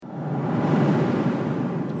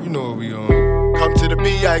know what we on. Come to the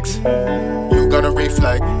BX, you gonna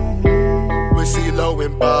reflect. We see Low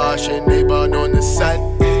and Bosh and Neighbon on the set.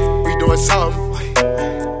 We doing something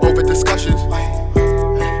over discussions.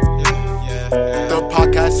 The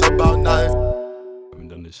podcast about nothing. I haven't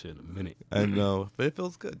done this shit in a minute. I know, but it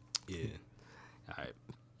feels good. Yeah. All right.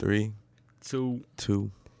 3,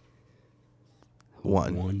 2,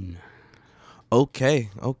 1. Okay.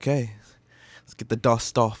 Let's get the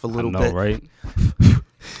dust off a little I know, bit. right?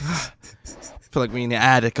 Feel like we in the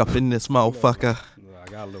attic up in this motherfucker. I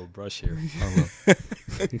got a little brush here.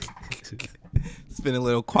 It's been a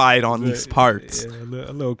little quiet on these parts. Yeah,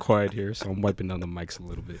 a little quiet here, so I'm wiping down the mics a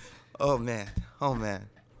little bit. Oh man.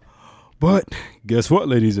 But guess what,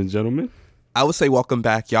 ladies and gentlemen? I would say welcome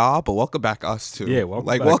back, y'all, but welcome back us too. Yeah,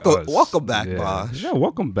 welcome back us. Welcome back, yeah. Bosh. Yeah,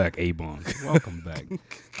 welcome back, A-Bond. Welcome back.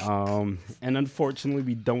 And unfortunately,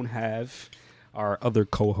 we don't have our other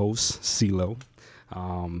co-host, CeeLo.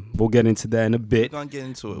 We'll get into that in a bit. We're gonna get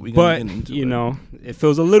into it. But, you know, it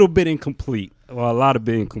feels a little bit incomplete. Well, a lot of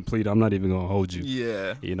bit incomplete. I'm not even going to hold you.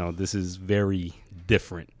 Yeah. You know, this is very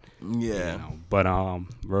different. Yeah. You know, but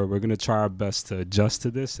we're gonna try our best to adjust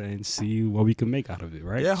to this and see what we can make out of it,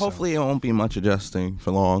 right? Yeah, hopefully it won't be much adjusting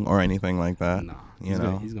for long or anything like that. Nah,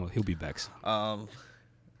 he'll be back soon.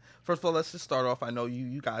 First of all, let's just start off. I know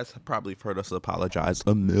you guys have probably heard us apologize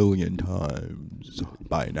a million times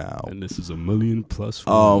by now. And this is a million plus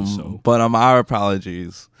for me, so. But our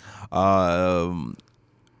apologies.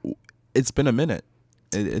 It's been a minute.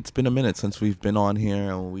 It's been a minute since we've been on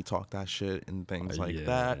here and we talked that shit and things like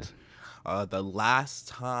that. The last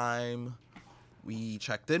time we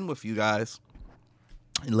checked in with you guys,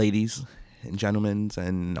 ladies and gentlemen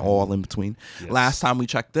and all in between, last time we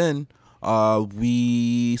checked in,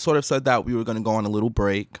 we sort of said that we were going to go on a little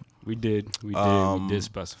break. We did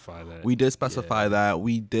specify that. We did specify that.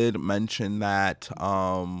 We did mention that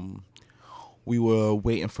we were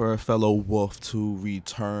waiting for a fellow wolf to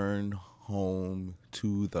return home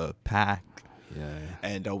to the pack. Yeah.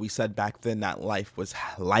 And we said back then that life was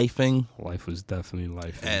lifing. Life was definitely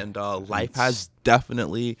lifing. And life has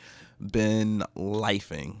definitely been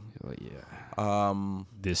lifing. Yeah.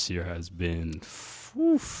 This year has been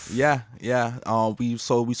Yeah. We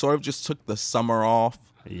sort of just took the summer off.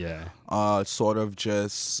 Yeah. Sort of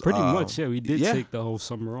just pretty much, yeah. We did take the whole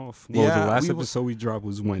summer off. Well, the last episode we dropped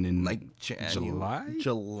was when in like July?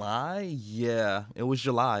 July? Yeah. It was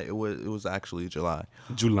July. It was actually July.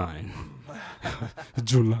 July.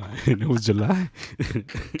 It was July.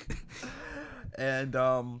 And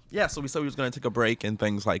so we said we was gonna take a break and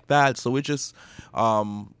things like that. So we just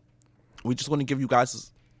want to give you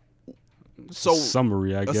guys a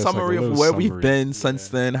summary of where we've been since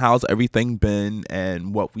then, how's everything been,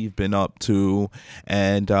 and what we've been up to,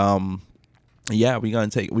 and we're gonna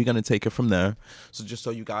take it from there. So just so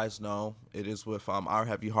you guys know, it is with our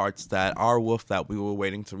heavy hearts that our wolf that we were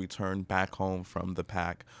waiting to return back home from the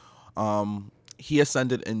pack, he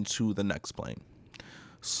ascended into the next plane.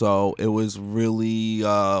 So it was really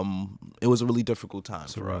a really difficult time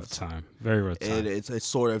for us. Very rough time. It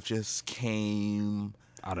sort of just came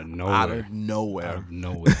out of nowhere.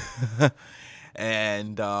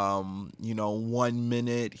 And 1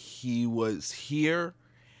 minute he was here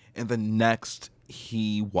and the next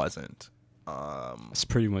he wasn't. That's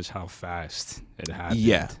pretty much how fast it happened.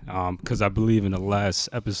 Yeah. Because I believe in the last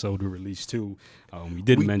episode we released too,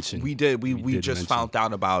 we mention. We just found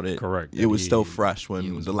out about it. Correct. It was still fresh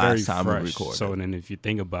when the last time we recorded. So then if you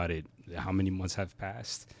think about it, how many months have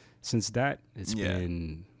passed since that? It's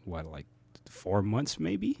been, like 4 months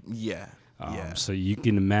maybe? Yeah. So you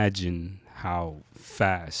can imagine how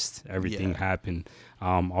fast everything happened.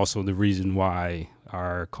 Also the reason why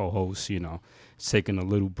our co-host, is taking a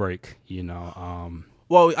little break,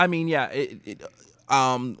 Well, I mean, yeah,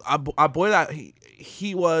 our boy that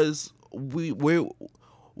he was, we're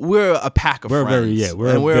a pack of friends.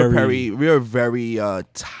 We're a very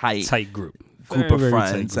tight group. Of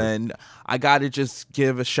friends, and I gotta just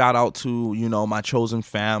give a shout out to my chosen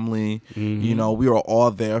family. Mm-hmm. We were all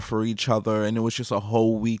there for each other, and it was just a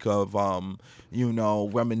whole week of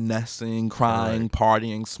reminiscing, crying,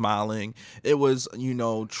 partying, smiling. It was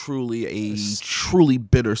truly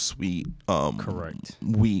bittersweet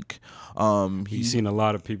week. He's seen a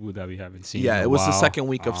lot of people that we haven't seen. Yeah, it was the second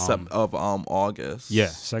week of August. Yeah,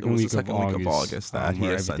 second week of August that he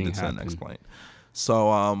ascended to the next plane.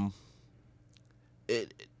 So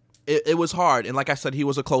It was hard, and like I said, he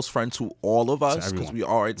was a close friend to all of us because we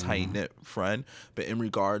are a tight-knit friend. But in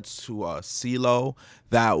regards to CeeLo,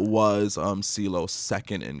 that was CeeLo's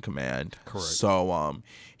second in command. Correct. So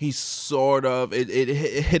he sort of it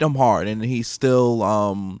hit him hard, and he's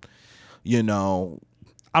still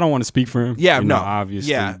I don't want to speak for him. Yeah, you know, no,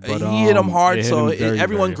 obviously. yeah, but, he hit him hard. it hit So him very,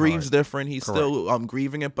 everyone very grieves hard. different. He's Correct. still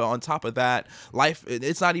grieving it, but on top of that, life.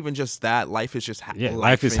 It's not even just that. Life is just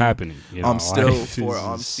life is happening. You know, still life for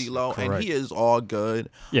is CeeLo, and correct. he is all good.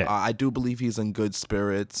 Yeah. I do believe he's in good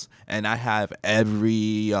spirits, and I have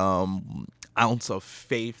every ounce of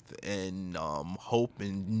faith and hope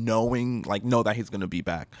and know that he's gonna be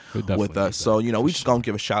back He'll definitely with be us. So back, we for just gonna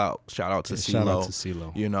give a shout out to Shout out CeeLo. to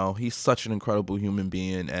CeeLo. You know, he's such an incredible human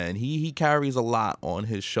being, and he carries a lot on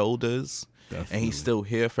his shoulders, and Definitely. he's still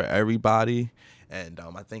here for everybody. And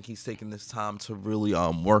I think he's taking this time to really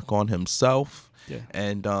work on himself, Yeah.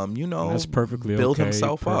 and you know, And that's perfectly build okay,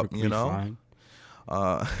 himself up. perfectly You know, fine.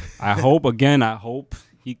 uh, I hope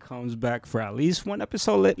he comes back for at least one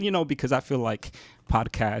episode, you know, because I feel like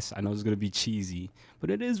podcasts, I know it's going to be cheesy,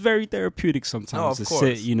 but it is very therapeutic sometimes to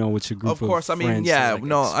sit, you know, with your group of Of course, I mean, friends yeah, to, like,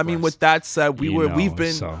 no, I mean, express, with that said, you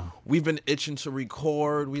know, we've been itching to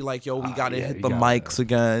record. We like, yo, we gotta yeah, hit you the gotta- mics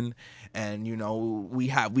again, and you know, we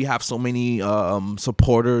have so many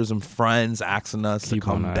supporters and friends asking us to Keep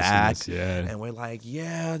on come asking back, us, yeah. and we're like,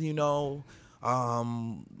 yeah, you know,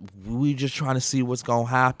 we just trying to see what's gonna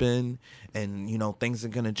happen, and you know, things are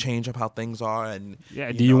gonna change up how things are, and Yeah,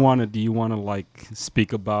 you do you know, want to like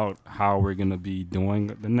speak about how we're going to be doing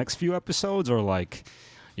the next few episodes, or like,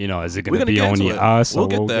 you know, is it going we're to gonna be get only into it. us, We'll or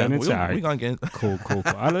get we'll there. get into it? All We right. gonna get. Cool.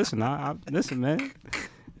 Listen, listen, man.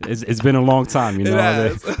 It's been a long time, you know.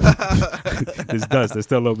 It has. There's dust. There's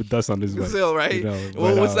still a little bit of dust on this mic. Still, right? You know,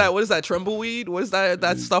 Well, but, what's that? What is that? Trembleweed? What is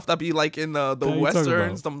that stuff that be like in the What are you talking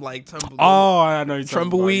westerns? about? Them like tremble. Oh, I know you're talking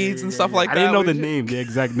about. Tumbleweeds and stuff like I didn't that. know the We- name, the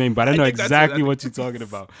exact name, but I know think that's it. exactly what you're talking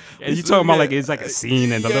about. And you're It's- talking about yeah. like it's like a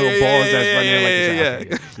scene and the Yeah, little yeah, balls that's yeah, running like yeah, this.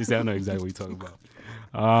 yeah. Okay. You say I know exactly what you're talking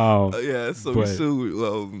about. Yeah, so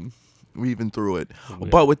But- we even through it. Yeah.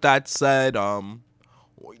 But with that said,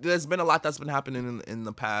 there's been a lot that's been happening in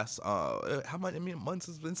the past. How many months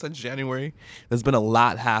has been since January? There's been a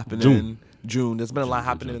lot happening. June. There's been a lot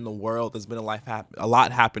happening in the world. There's been a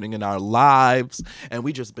lot happening in our lives, and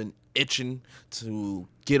we just been itching to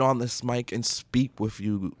get on this mic and speak with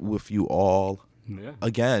you all Yeah.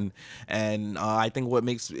 again. And I think what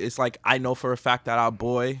makes it's like I know for a fact that our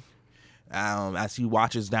boy, as he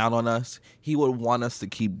watches down on us, he would want us to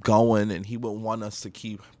keep going, and he would want us to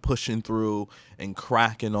keep pushing through and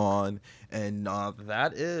cracking on, and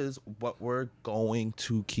that is what we're going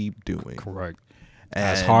to keep doing. Correct. And,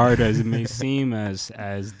 As hard as it may seem, as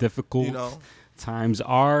difficult you know, times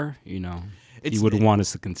are, you know, he It's- would want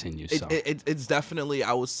us to continue. So it's definitely,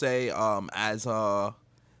 I would say,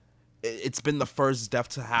 it's been the first death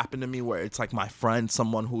to happen to me where it's like my friend,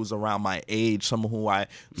 someone who's around my age, someone who I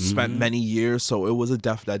spent many years. So it was a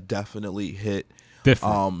death that definitely hit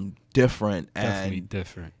different. different. Definitely And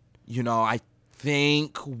different. you know, I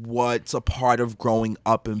think what's a part of growing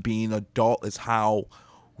up and being adult is how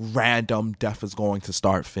random death is going to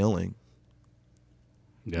start feeling.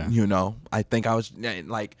 Yeah. You know, I think I was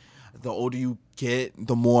like, the older you get,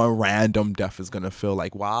 the more random death is gonna feel.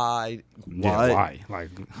 Like, why? Yeah, What? why? Like,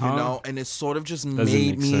 huh? You know, and it sort of just Doesn't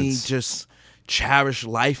made make me sense. just cherish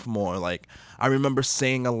life more. Like, I remember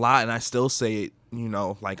saying a lot, and I still say it, you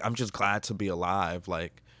know, like, I'm just glad to be alive.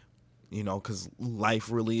 Like, you know, because life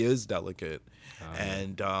really is delicate.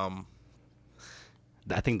 And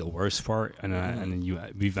I think the worst part, and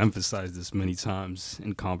we've emphasized this many times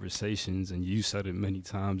in conversations, and you said it many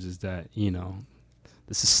times, is that, you know,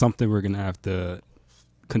 this is something we're gonna have to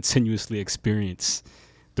continuously experience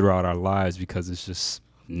throughout our lives because it's just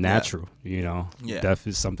natural. You know, Yeah. death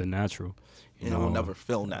is something natural. You and it know, will never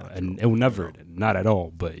feel natural. and it will never, you know? not at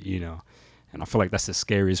all. But you know, and I feel like that's the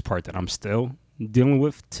scariest part that I'm still dealing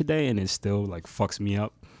with today, and it still like fucks me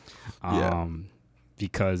up. Yeah.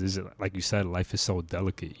 Because it's like you said, life is so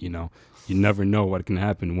delicate. You know, you never know what can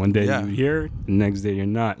happen. One day Yeah. you're here, the next day you're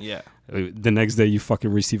not. Yeah. The next day you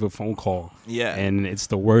fucking receive a phone call. Yeah. And it's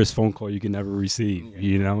the worst phone call you can ever receive.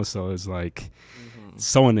 You know, so it's like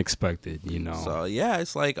so unexpected. You know. So yeah,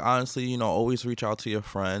 it's like, honestly, you know, always reach out to your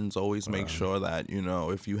friends. Always make sure that, you know,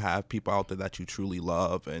 if you have people out there that you truly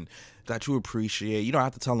love and that you appreciate, you don't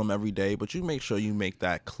have to tell them every day, but you make sure you make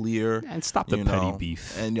that clear. And stop the you petty know,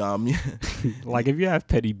 beef. And Like if you have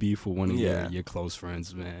petty beef with one of Yeah. your close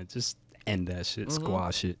friends, man, just end that shit, Mm-hmm.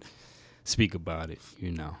 squash it, speak about it.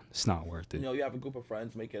 You know, it's not worth it. you know, you have a group of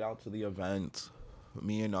friends, make it out to the event.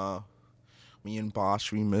 Me and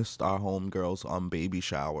Bosch, we missed our homegirl's baby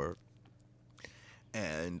shower,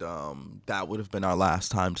 and that would have been our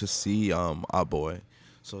last time to see our boy.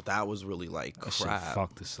 So that was really like That shit crap.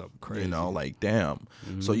 fucked us up crazy. You know, like damn.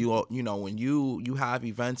 So you know, when you have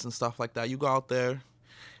events and stuff like that, you go out there,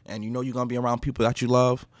 and you know you're gonna be around people that you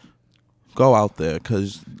love. Go out there,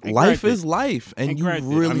 because life granted- is life, and you granted,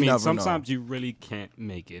 really I mean, never sometimes know. you really can't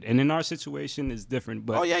make it, and in our situation, it's different.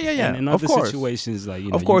 But Oh, yeah. and in Of other course. situations, like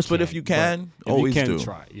Of course, but if you can, if always you can, do.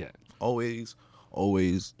 try. Yeah, Always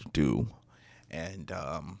do. And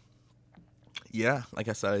yeah, like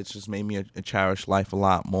I said, it's just made me cherish life a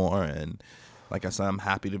lot more. And like I said, I'm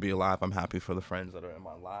happy to be alive. I'm happy for the friends that are in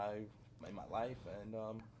my life, and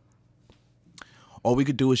all we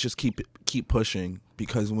could do is just keep pushing,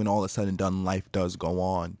 because when all is said and done, life does go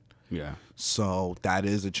on. yeah. So that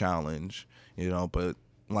is a challenge, but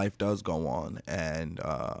life does go on. And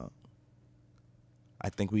I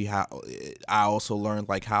think I also learned,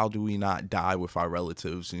 like, how do we not die with our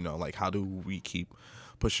relatives? Like, how do we keep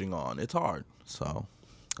pushing on? It's hard. So,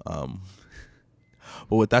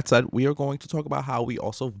 but with that said, we are going to talk about how we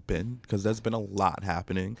also have been, because there's been a lot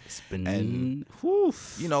happening. It's been, And,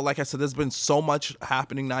 like I said, there's been so much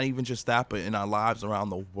happening, not even just that, but in our lives around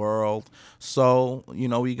the world. So,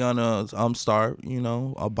 we gonna start,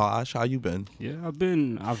 Abash, how you been? yeah. I've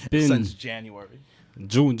been Since January.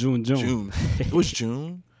 June. June. It was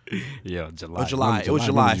June? Yeah, July. Oh, July. Remember It was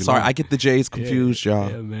July. remember Sorry, I get the J's confused, y'all.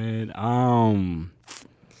 Yeah, man.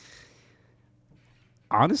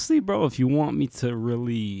 Honestly, bro, if you want me to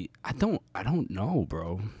really, I don't know,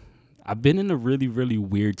 bro. I've been in a really, really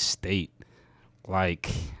weird state. Like,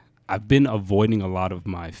 I've been avoiding a lot of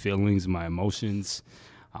my feelings, my emotions,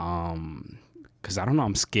 because I don't know.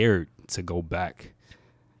 I'm scared to go back.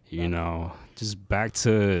 Just back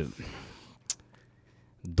to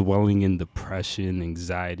dwelling in depression,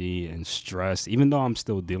 anxiety, and stress, even though I'm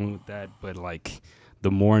still dealing with that. But like,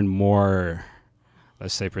 the more and more,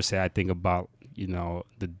 let's say per se, I think about,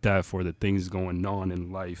 the death or the things going on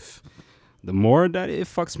in life, the more that it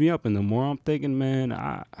fucks me up, and the more I'm thinking, man,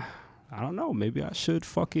 I don't know, maybe I should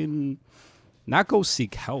fucking not go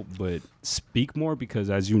seek help, but speak more, because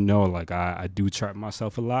as you know, like, I do trap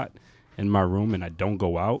myself a lot in my room, and I don't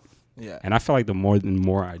go out. Yeah. And I feel like the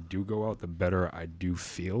more I do go out, the better I do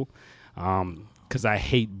feel. Because I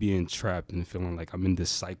hate being trapped and feeling like I'm in this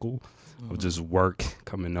cycle of just work,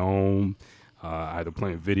 coming home, either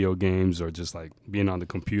playing video games or just like being on the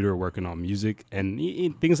computer, working on music and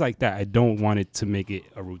things like that. I don't want it to make it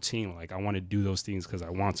a routine. Like, I want to do those things because I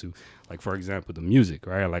want to. Like, for example, the music,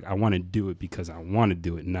 right? Like, I want to do it because I want to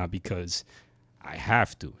do it, not because I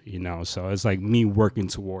have to, So it's like me working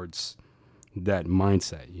towards that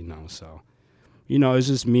mindset, So, it's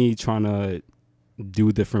just me trying to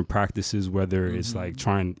do different practices, whether it's like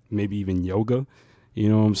trying maybe even yoga, you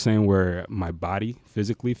know what I'm saying, where my body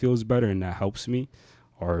physically feels better and that helps me,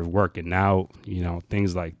 or working out,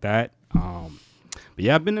 things like that. But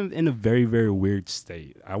yeah, I've been in a very, very weird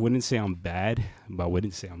state. I wouldn't say I'm bad, but I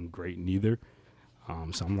wouldn't say I'm great neither.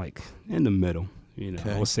 So I'm like in the middle,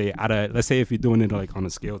 Okay. I would say let's say if you're doing it like on a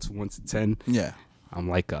scale to 1 to 10, Yeah. I'm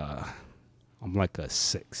like a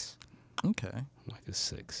 6. Okay. Like a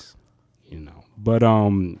 6, But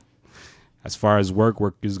as far as work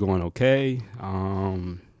is going okay.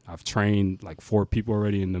 I've trained like 4 people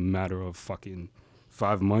already in the matter of fucking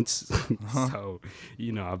 5 months. So,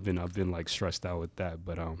 I've been like stressed out with that.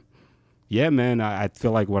 But yeah, man, I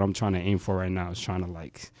feel like what I'm trying to aim for right now is trying to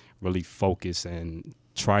like really focus and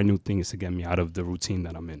try new things to get me out of the routine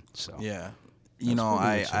that I'm in. So Yeah.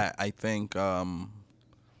 I think a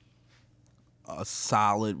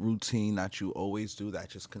solid routine that you always do that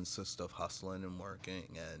just consists of hustling and working,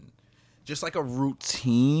 and just like a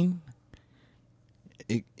routine,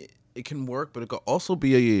 it can work, but it could also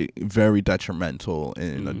be very detrimental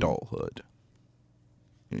in adulthood.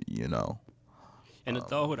 in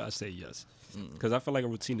adulthood, I say yes, because I feel like a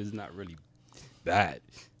routine is not really bad.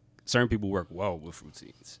 Certain people work well with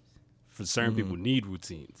routines. For certain people need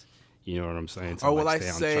routines. You know what I'm saying? To, Or will like, I stay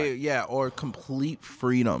on say, track. yeah, or complete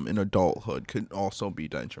freedom in adulthood could also be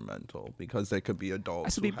detrimental, because there could be adults.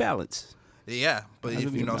 Has to be balanced. Yeah, but Has to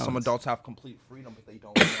if be some balanced. adults have complete freedom, but they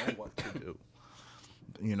don't know what to do.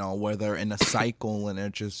 Where they're in a cycle and they're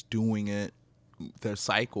just doing it, their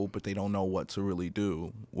cycle, but they don't know what to really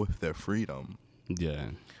do with their freedom. Yeah.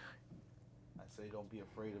 I say don't be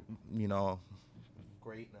afraid of,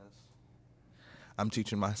 greatness. I'm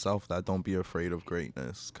teaching myself that don't be afraid of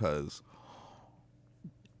greatness, because,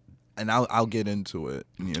 and I'll get into it,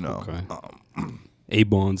 Okay.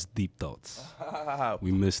 A-Bon's Deep Thoughts.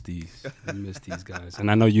 We miss these. We miss these guys. And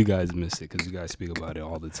I know you guys miss it because you guys speak about it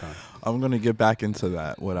all the time. I'm going to get back into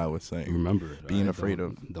that, what I was saying. Remember it. Being right? afraid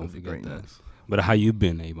Don't of forget greatness. that. But how you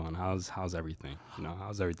been, A-Bon? How's everything?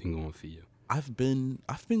 How's everything going for you? I've been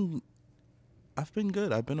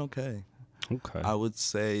good. I've been okay. Okay. I would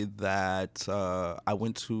say that I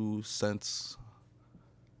went to Sense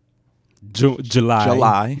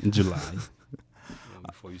July.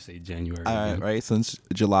 Before you say January. Right. Since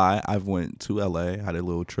July, I've went to LA. Had a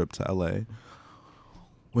little trip to LA,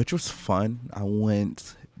 which was fun. I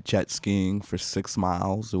went jet skiing for 6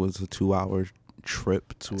 miles. It was a 2-hour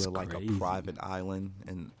trip to a private island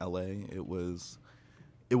in LA. It was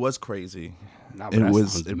crazy. It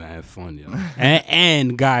was mad fun, yo.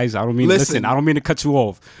 and guys, I don't mean listen. I don't mean to cut you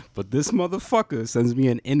off, but this motherfucker sends me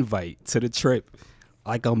an invite to the trip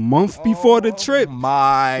like a month before the trip.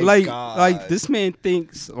 My God. Like this man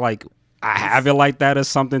thinks like I have it like that or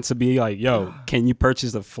something to be like, yo, can you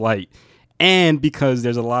purchase a flight? And because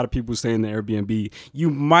there's a lot of people staying in the Airbnb, you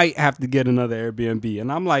might have to get another Airbnb.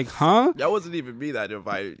 And I'm like, huh? That wasn't even me that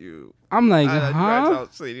invited you. I'm like, huh?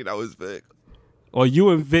 That was Vic. Or you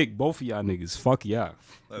and Vic, both of y'all niggas, fuck y'all.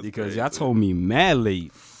 Because crazy. Y'all told me mad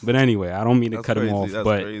late. But anyway, I don't mean to cut him off,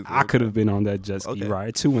 but I could have been on that jet ski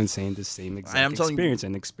ride too and saying the same exact experience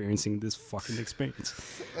and experiencing this fucking experience.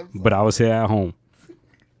 But I was here at home.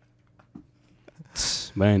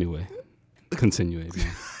 But anyway, continue, man.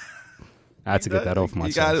 I had to get that off my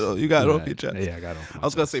chest. You got it off your chest. Yeah, I got it off my chest. I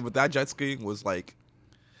was going to say, but that jet skiing was like,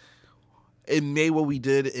 it made what we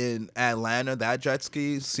did in Atlanta, that jet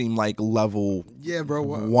ski, seem like level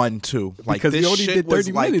 1, 2. Like, because we only did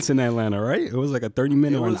 30 minutes in Atlanta, right? It was like a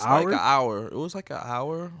 30-minute or an hour? It was like an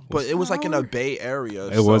hour. But it was like in a Bay Area.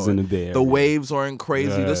 It was in the Bay Area. The waves weren't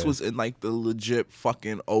crazy. Yeah. This was in like the legit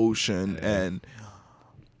fucking ocean. Yeah. And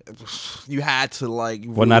you had to like...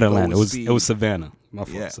 Well, not Atlanta. It was Savannah. My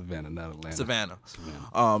fault, yeah. Savannah, not Atlanta. Savannah.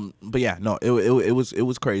 But yeah, no, it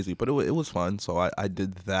was crazy, but it was fun. So I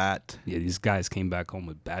did that. Yeah, these guys came back home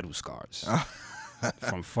with battle scars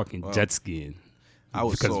from fucking jet skiing.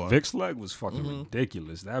 Because sore. Vic's leg was fucking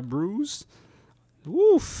ridiculous. That bruise,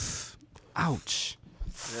 woof, ouch.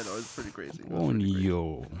 Yeah, no, it's pretty crazy.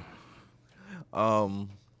 Yo.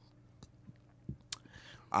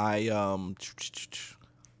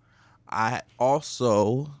 I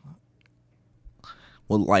also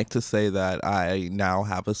would like to say that I now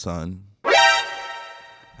have a son. I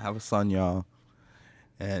have a son, y'all,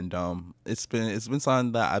 and it's been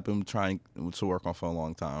something that I've been trying to work on for a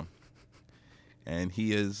long time. And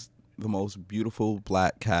he is the most beautiful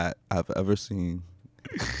black cat I've ever seen.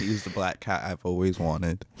 He's the black cat I've always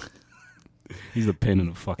wanted. He's a pain in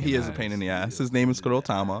the fucking. He is a pain in the ass. His name is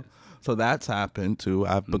Kurotama. So that's happened too.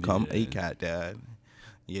 I've become a cat dad.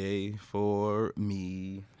 Yay for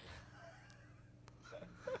me.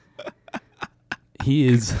 He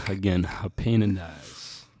is again a pain in the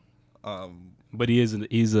ass. But he's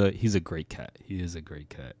a great cat. He is a great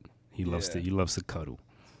cat. He loves to cuddle.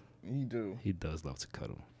 He does love to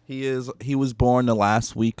cuddle. He was born the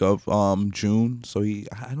last week of June, so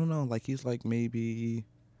I don't know, like he's like maybe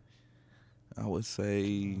I would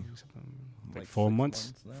say like 4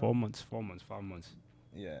 months. 4 months, 5 months.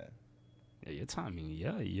 Yeah. Yeah, your timing,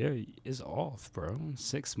 is off, bro.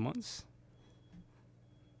 6 months.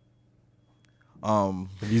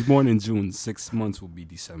 If he's born in June, 6 months will be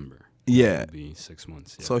December. Yeah. It'll be 6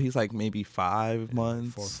 months. Yeah. So he's like maybe 5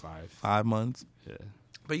 months. 4 or 5. 5 months. Yeah.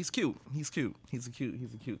 But he's cute. He's a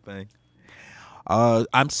cute thing.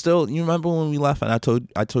 I'm still. You remember when we left and I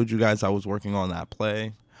told you guys I was working on that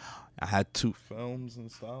play. I had 2 films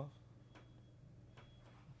and stuff.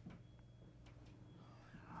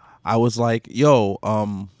 I was like, yo,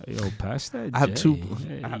 pass that. I have 2.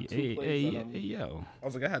 Yo. I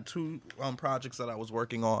was like, I had 2 projects that I was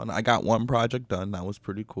working on. I got 1 project done. That was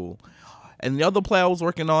pretty cool. And the other play I was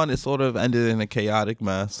working on, it sort of ended in a chaotic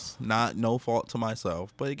mess. No fault to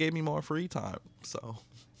myself, but it gave me more free time. So,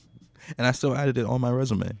 and I still added it on my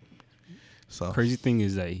resume. So crazy thing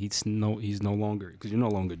is that he's no longer, because you're no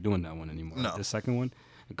longer doing that one anymore. No. Like the second one.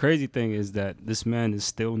 The crazy thing is that this man is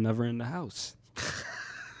still never in the house.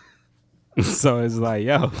 So it's like,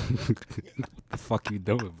 yo, what the fuck you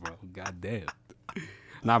doing, bro? God damn.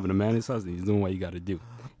 Nah, but the man is hustling. He's doing what you got to do,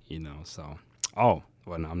 so. Oh,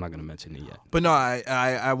 well, no, I'm not going to mention it yet. But no,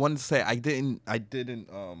 I wanted to say I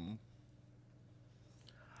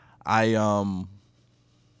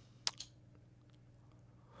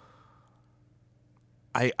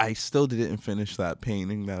still didn't finish that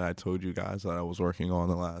painting that I told you guys that I was working on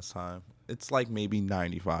the last time. It's like maybe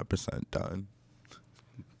 95% done.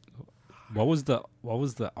 What was the?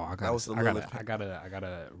 Oh, I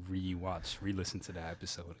gotta re-listen to that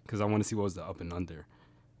episode because I want to see what was the up and under.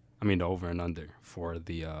 I mean, the over and under for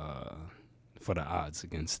the odds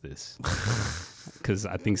against this, because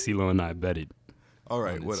I think CeeLo and I betted. All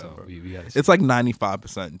right, on it, whatever. So we gotta It's like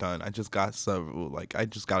 95% done. I just got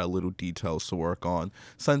a little details to work on.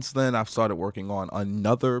 Since then, I've started working on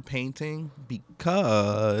another painting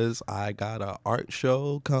because I got an art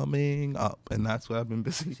show coming up, and that's what I've been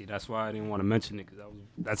busy. See, that's why I didn't want to mention it, because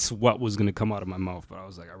that's what was gonna come out of my mouth. But I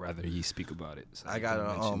was like, I'd rather you speak about it. So I got an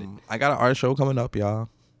art show coming up, y'all.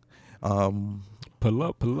 Pull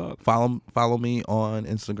up. Follow me on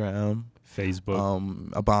Instagram.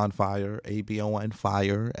 Facebook. A bonfire, ABON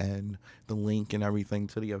fire, and the link and everything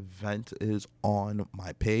to the event is on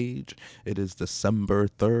my page. It is December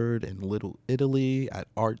 3rd in Little Italy at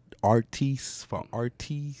Artis for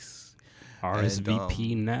Artis.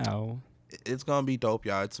 RSVP now. It's gonna be dope,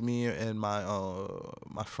 y'all. It's me and my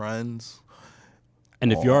friends.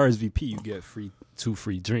 And if you RSVP, you get two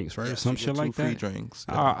free drinks, right? Yes, or some shit like that. 2 free drinks.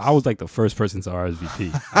 Yes. I was like the first person to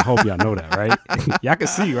RSVP. I hope y'all know that, right? Y'all can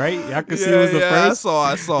see, right? Y'all can see who was the first.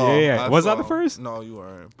 I saw. Yeah. Was I the first? No, you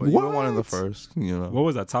weren't. But you were one of the first. You know. What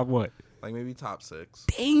was that? Top what? Like maybe top 6.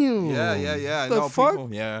 Damn. Yeah. The fuck?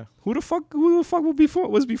 People, yeah. Who the fuck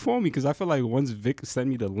was before me? Because I feel like once Vic sent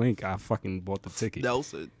me the link, I fucking bought the ticket.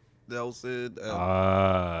 Nelson.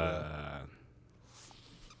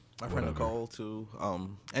 My friend Nicole too.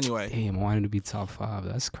 Anyway. Damn, I wanted to be top 5.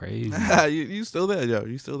 That's crazy. you still there, yo.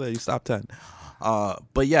 You still there. You stopped 10.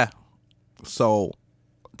 But yeah. So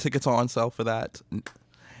tickets are on sale for that.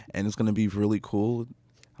 And it's gonna be really cool.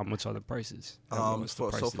 How much are the prices?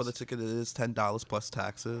 So for the ticket it is $10 plus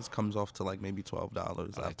taxes. Comes off to like maybe $12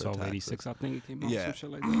 after $12.86, taxes. I think it came out. Yeah. Some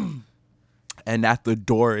shit like that. And at the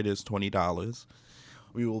door it is $20.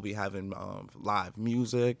 We will be having live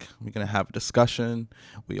music. We're going to have a discussion.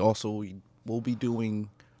 We will be doing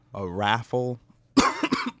a raffle.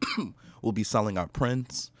 We'll be selling our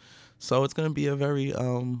prints. So it's going to be a very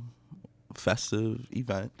festive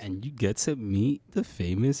event. And you get to meet the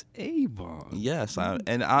famous A-Bomb. Yes. No, oh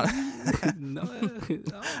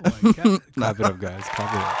my God. Clap it up, guys.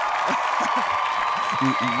 Clap it up.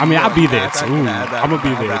 I mean, I'll be there too. I'm going to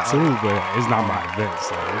be there too, but it's not my event.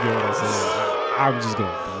 So, you know what I'm saying? I'm just going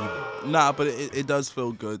to be there. Nah, but it does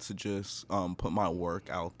feel good to just put my work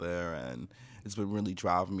out there, and it's been really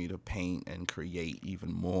driving me to paint and create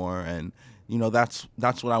even more. And you know, that's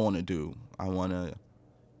what I want to do. I want to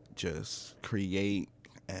just create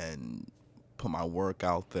and put my work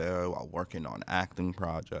out there while working on acting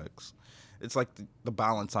projects. It's like the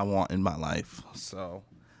balance I want in my life. So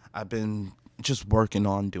I've been just working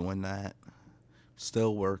on doing that.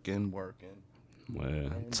 Still working.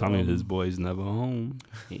 Well, Tommy, his boy's never home.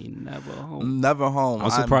 He ain't never home. Never home.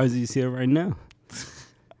 I'm surprised he's here right now.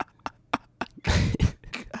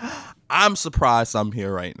 I'm surprised I'm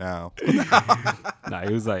here right now. Nah,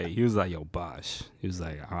 he was like, yo, Bosh. He was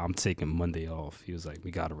like, I'm taking Monday off. He was like,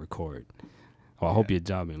 we gotta record. Well, I hope your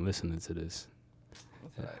job ain't listening to this.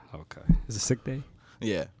 Okay. Is it a sick day?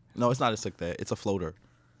 Yeah. No, it's not a sick day. It's a floater.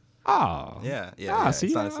 Oh. Yeah. See,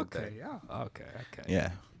 it's not a sick day. Yeah. Okay. Yeah.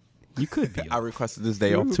 You could be. I requested this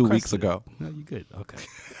day off 2 weeks ago. No, you good. Okay.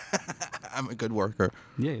 I'm a good worker.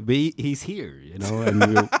 Yeah, but he's here, you know,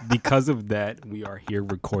 and because of that, we are here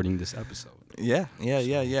recording this episode. Yeah.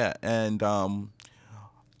 And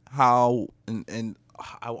how and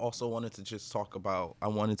I also wanted to just talk about.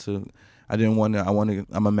 I'm a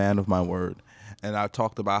man of my word. And I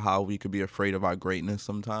talked about how we could be afraid of our greatness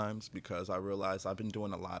sometimes, because I realized I've been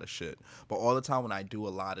doing a lot of shit. But all the time when I do a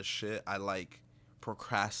lot of shit, I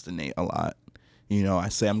procrastinate a lot. You know, I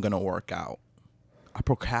say I'm gonna work out. I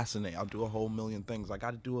procrastinate. I'll do a whole million things. I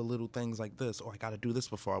got to do a little things like this, or I got to do this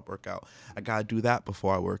before I work out. I got to do that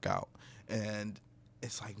before I work out. And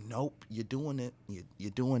it's like, nope, you're doing it.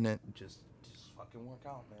 You're doing it. Just fucking work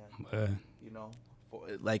out, man. You know,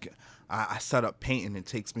 like I set up painting. It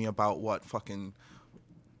takes me about fucking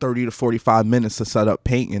 30 to 45 minutes to set up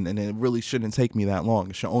painting, and it really shouldn't take me that long.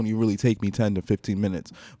 It should only really take me 10 to 15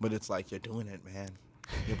 minutes. But it's like, you're doing it, man.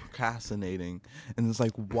 You're procrastinating. And it's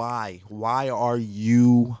like, why? Why are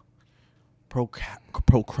you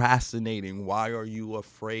procrastinating? Why are you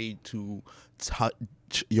afraid to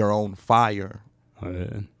touch your own fire?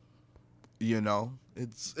 You know,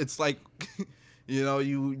 it's like, you know,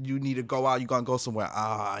 you need to go out. You're gonna go somewhere.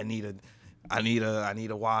 I need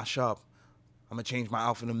to wash up. I'm gonna change my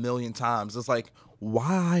outfit a million times. It's like,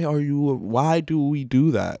 why do we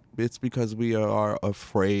do that? It's because we are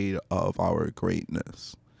afraid of our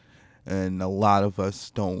greatness. And a lot of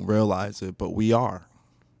us don't realize it, but we are,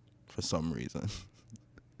 for some reason.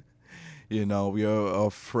 You know, we are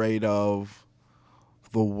afraid of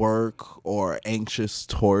the work or anxious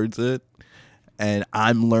towards it. And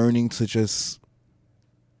I'm learning to just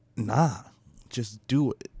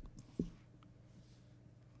do it.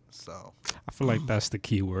 So I feel like that's the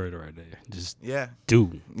key word right there. Just do.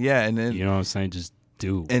 do. Yeah, and then You know what I'm saying? Just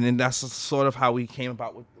do. And then that's sort of how we came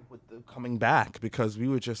about with the coming back, because we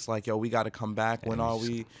were just like, yo, we got to come back. When are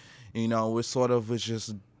we? You know, we was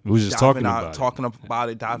just talking about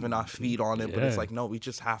it, diving our feet on it. But it's like, no, we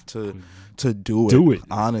just have to do it. Do it.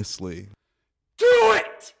 Honestly. Do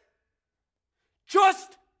it!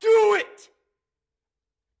 Just do it!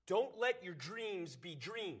 Don't let your dreams be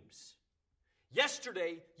dreams.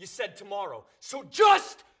 Yesterday, you said tomorrow. So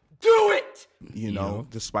just do it! You know,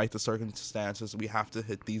 despite the circumstances, we have to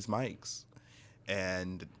hit these mics.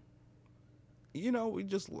 And, you know,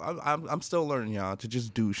 I'm still learning, y'all, to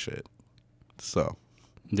just do shit. So,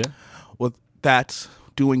 yeah. With that,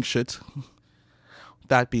 doing shit,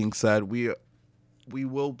 that being said, we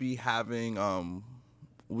will be having,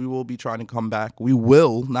 we will be trying to come back. We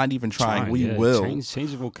will, not even trying. We will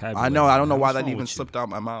change the vocabulary. I know. I don't know why that even slipped out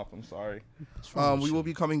my mouth. I'm sorry. We will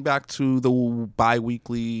be coming back to the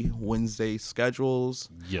bi-weekly Wednesday schedules.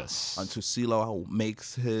 Yes. Until CeeLo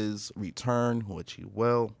makes his return, which he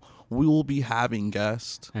will. We will be having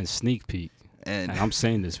guests and sneak peek. And I'm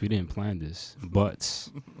saying this, we didn't plan this, but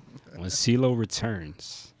when CeeLo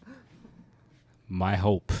returns, my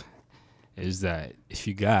hope is that if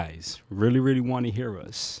you guys really, really want to hear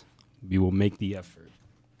us, we will make the effort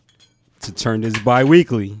to turn this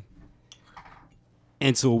bi-weekly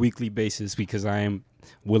into a weekly basis, because I am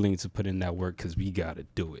willing to put in that work, because we got to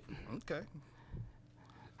do it. Okay.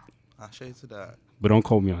 I'll shade to that. But don't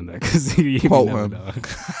quote me on that, because you quote him.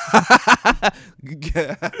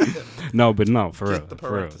 No, for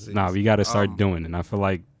real. Nah, we got to start doing it. And I feel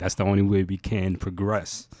like that's the only way we can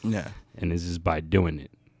progress. Yeah. And it's just by doing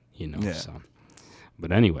it. You know, yeah. So,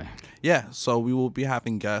 but anyway, so we will be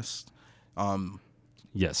having guests,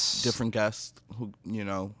 yes, different guests who, you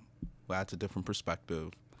know, adds a different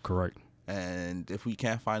perspective. Correct. And if we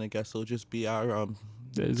can't find a guest, it'll just be our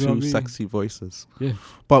two sexy voices. Yeah,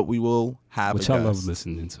 but we will have which a I guest love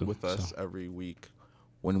listening to with us every week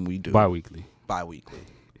when we do bi-weekly.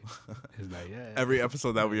 Every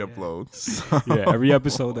episode that we upload. So. Yeah, every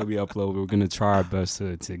episode that we upload, we're gonna try our best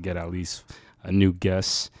to get at least a new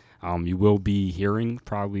guest. You will be hearing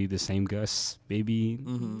probably the same guests, maybe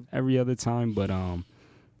every other time, but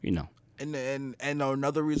you know. And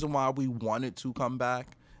another reason why we wanted to come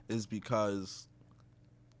back is because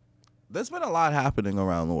there's been a lot happening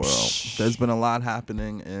around the world. There's been a lot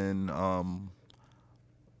happening in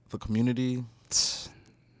the community.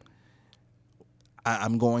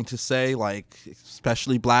 I'm going to say, like,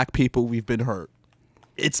 especially black people, we've been hurt.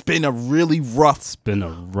 It's been a really rough.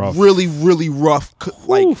 Really, really rough.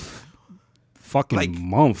 Fucking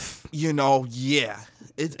month. You know, yeah.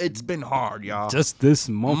 It's been hard, y'all. Just this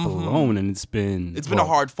month alone, and it's been a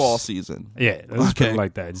hard fall season. Yeah, let's put it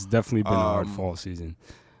like that. It's definitely been a hard fall season.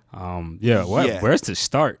 Where's to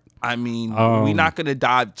start? I mean, we're not going to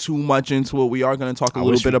dive too much into it. We are going to talk a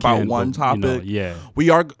little bit about one topic.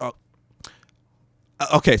 We are.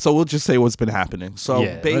 Okay, so we'll just say what's been happening. So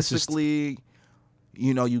basically,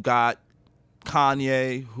 you know, you got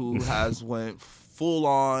Kanye, who has went full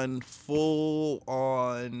on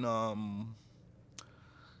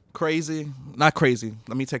crazy. Not crazy.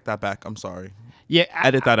 Let me take that back. I'm sorry. Yeah,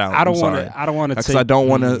 edit that out. I don't want to because I don't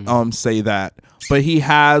want to say that. But he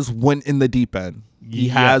has went in the deep end. He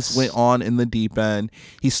has went on in the deep end.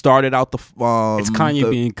 He started out it's Kanye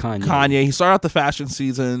being Kanye. He started out the fashion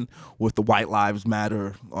season with the White Lives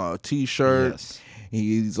Matter T-shirt. Yes.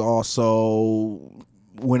 He's also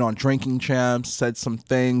went on Drinking Champs, said some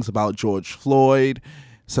things about George Floyd,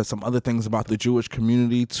 said some other things about the Jewish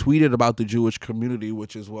community, tweeted about the Jewish community,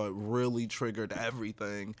 which is what really triggered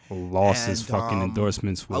everything. Lost his fucking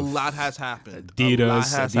endorsements. A lot has happened.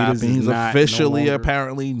 Adidas He's officially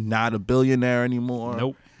apparently not a billionaire anymore.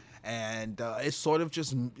 Nope. And it's sort of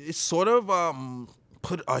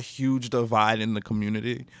put a huge divide in the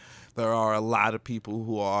community. There are a lot of people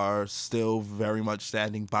who are still very much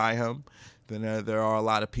standing by him. Then there are a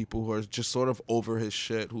lot of people who are just sort of over his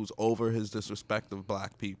shit, who's over his disrespect of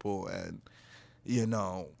black people, and, you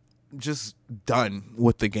know, just done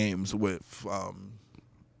with the games with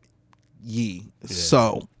Ye. Yeah.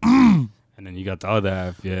 So. And then you got the other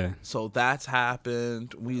half, yeah. So that's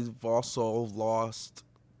happened. We've also lost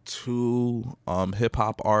two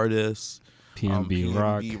hip-hop artists.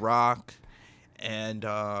 PNB Rock. And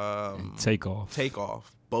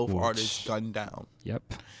Takeoff. Both artists gunned down. Yep.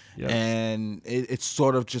 And it's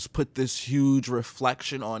sort of just put this huge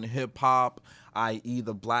reflection on hip-hop, i.e.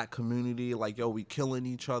 the black community, like, yo, we killing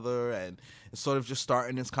each other, and it's sort of just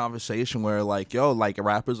starting this conversation where, like, yo, like,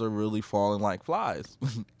 rappers are really falling like flies.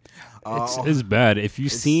 It's bad. If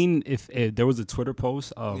you've seen, if there was a Twitter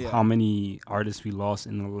post of Yeah. how many artists we lost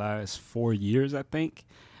in the last 4 years, I think,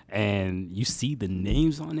 and you see the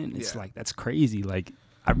names on it, it's Yeah. like, that's crazy. Like,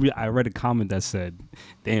 I read a comment that said,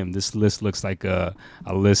 "Damn, this list looks like a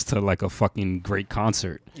list to like a fucking great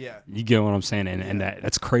concert." Yeah. You get what I'm saying? And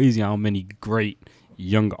that's crazy how many great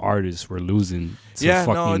young artists we're losing to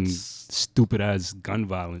fucking stupid ass gun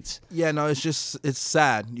violence. Yeah, no, it's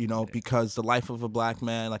sad, you know, because the life of a black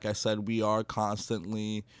man, like I said, we are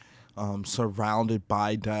constantly surrounded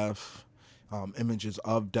by death, images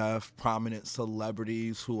of death, prominent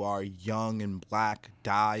celebrities who are young and black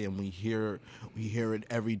die, and we hear it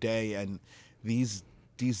every day, and these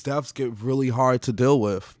deaths get really hard to deal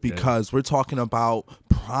with because we're talking about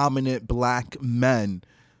prominent black men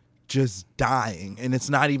just dying, and it's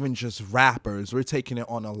not even just rappers. We're taking it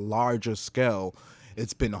on a larger scale.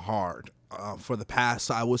 It's been hard for the past,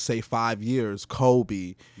 I would say, 5 years.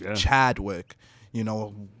 Kobe, Chadwick, you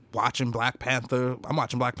know, watching Black Panther. I'm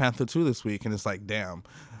watching Black Panther 2 this week, and it's like, damn,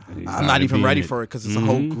 I'm not even ready for it because it's a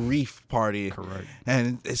whole grief party. Correct.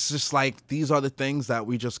 And it's just like, these are the things that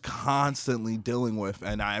we just constantly dealing with.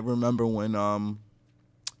 And I remember when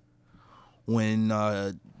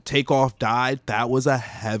Takeoff died, that was a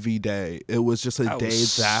heavy day. It was just a day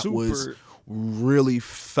that was really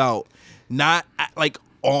felt not like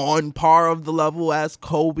on par of the level as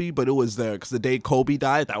Kobe, but it was there because the day Kobe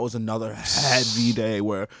died, that was another heavy day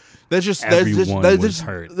where there's just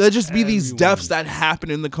be these deaths that happen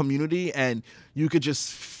in the community, and you could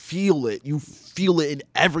just feel it. You feel it in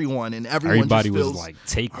everyone, and everybody just was feels like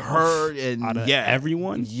take hurt, and out of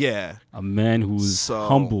everyone. Yeah, a man who's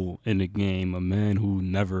humble in the game, a man who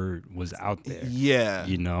never was out there. Yeah,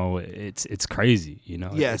 you know, it's crazy. You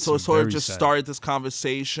know, yeah. It's So it sort of just sad. started this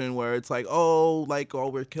conversation where it's like,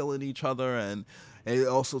 we're killing each other, and it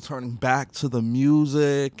also turning back to the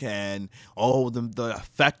music and the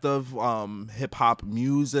effect of hip hop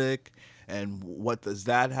music and what does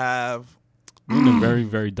that have. We're in a very,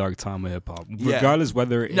 very dark time of hip hop. Regardless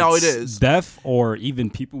whether it's death or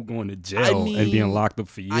even people going to jail and being locked up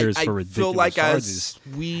for years for ridiculous feel like charges.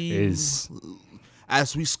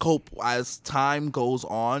 As time goes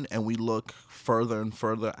on and we look further and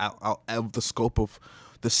further out of the scope of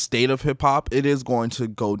the state of hip hop, it is going to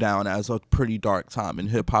go down as a pretty dark time in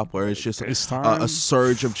hip hop where it's just a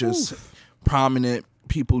surge of just prominent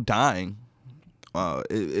people dying.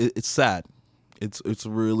 It's sad. It's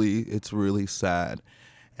really sad,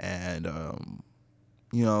 and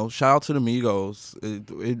you know, shout out to the Migos.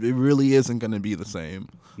 It really isn't gonna be the same.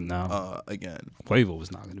 No, again, Quavo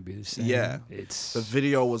was not gonna be the same. Yeah, the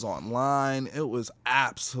video was online. It was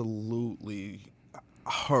absolutely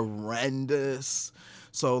horrendous.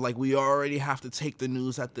 So like, we already have to take the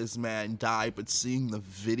news that this man died, but seeing the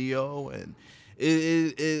video, and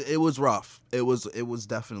it was rough. It was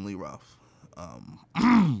definitely rough.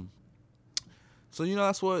 So, you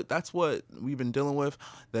know, that's what we've been dealing with.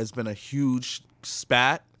 There's been a huge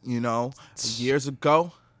spat, you know, years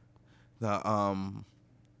ago. What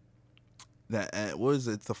is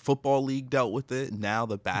it? The football league dealt with it. Now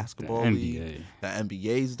the basketball league, the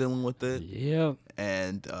NBA's dealing with it. Yeah.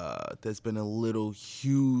 And there's been a little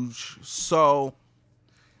huge. So,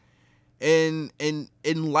 in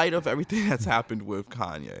light of everything that's happened with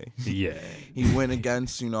Kanye, he went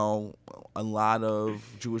against, you know, a lot of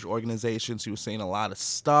Jewish organizations. He was saying a lot of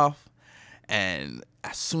stuff, and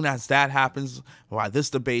as soon as that happens, while this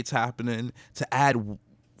debate's happening, to add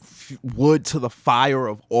wood to the fire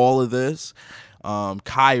of all of this,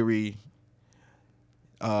 Kyrie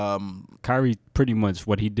pretty much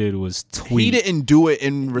what he did was tweet. He didn't do it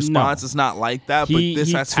in response. No. It's not like that, but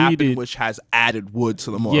this has happened, which has added wood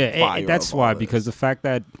to the fire. That's why, because the fact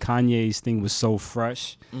that Kanye's thing was so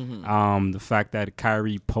fresh, the fact that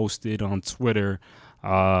Kyrie posted on Twitter,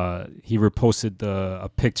 he reposted a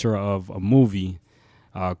picture of a movie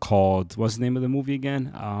called, what's the name of the movie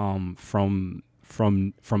again? From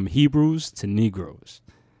Hebrews to Negroes.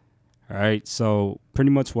 All right, so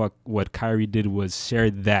pretty much what Kyrie did was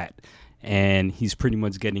share that, and he's pretty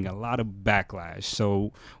much getting a lot of backlash.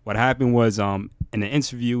 So what happened was, in an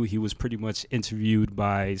interview, he was pretty much interviewed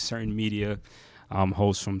by certain media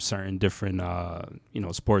hosts from certain different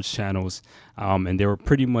sports channels, and they were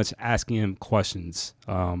pretty much asking him questions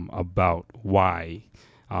about why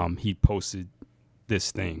he posted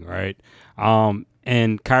this thing, right?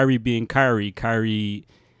 And Kyrie being Kyrie,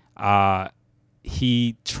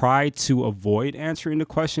 he tried to avoid answering the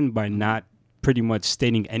question by not pretty much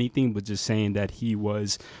stating anything, but just saying that he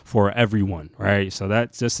was for everyone, right? So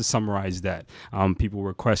that's just to summarize that. People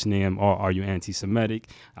were questioning him, are you anti-Semitic?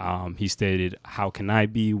 He stated, how can I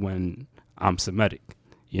be when I'm Semitic?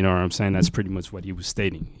 You know what I'm saying? That's pretty much what he was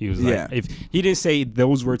stating. He was like, Yeah. if he didn't say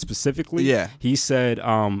those words specifically, Yeah. he said,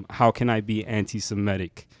 how can I be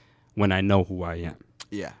anti-Semitic when I know who I am?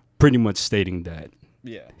 Yeah. Pretty much stating that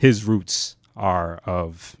Yeah. his roots are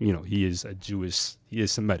of, he is he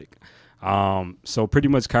is Semitic. So pretty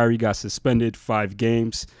much Kyrie got suspended 5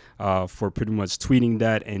 games for pretty much tweeting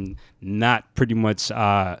that and not pretty much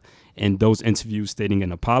in those interviews stating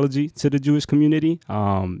an apology to the Jewish community,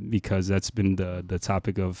 because that's been the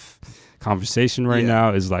topic of conversation right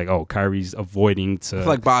now, is like, oh, Kyrie's avoiding to I feel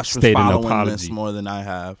like Bosch was state an following apology. this more than I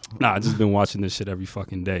have. Nah, I've just been watching this shit every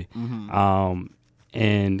fucking day.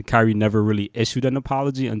 And Kyrie never really issued an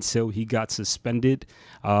apology until he got suspended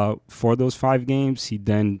for those 5 games. He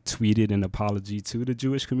then tweeted an apology to the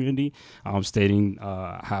Jewish community, stating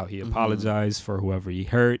how he apologized for whoever he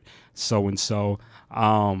hurt, so-and-so.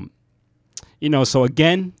 So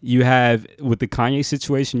again, you have, with the Kanye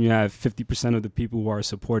situation, you have 50% of the people who are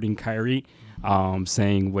supporting Kyrie,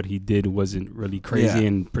 saying what he did wasn't really crazy,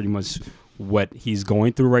 and pretty much what he's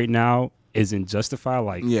going through right now isn't justified.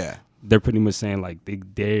 Like, they're pretty much saying, like,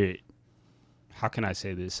 they're how can I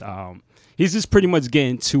say this? He's just pretty much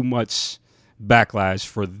getting too much backlash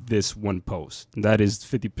for this one post. That is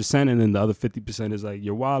 50%, and then the other 50% is like,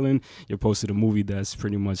 you're wilding. You posted a movie that's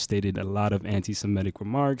pretty much stated a lot of anti-Semitic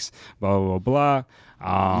remarks, blah, blah, blah,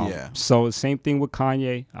 blah. So same thing with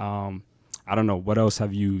Kanye. I don't know. What else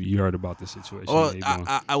have you heard about the situation? Well,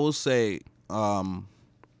 I will say I've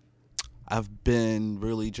been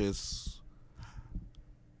really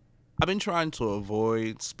I've been trying to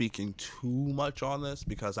avoid speaking too much on this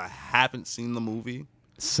because I haven't seen the movie.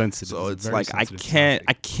 Sensitive. So it's like I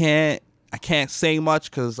can't say much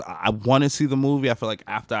because I want to see the movie. I feel like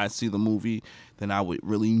after I see the movie, then I would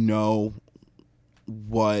really know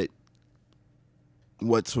what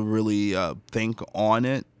to really think on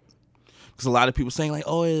it. Because a lot of people saying like,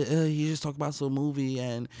 oh, you just talk about some movie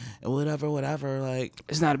and whatever. Like,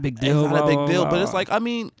 it's not a big deal. It's not a big deal. But it's like, I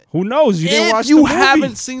mean, who knows? You didn't watch the movie. If you movie.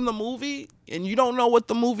 haven't seen the movie and you don't know what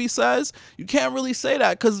the movie says, you can't really say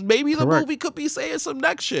that because maybe the movie could be saying some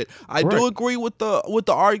next shit. I do agree with the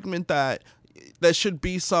argument that there should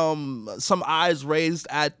be some eyes raised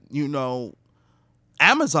at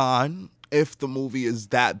Amazon. If the movie is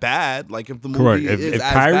that bad, like if the movie is if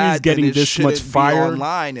as Kyrie's bad, getting then it this much shouldn't fire be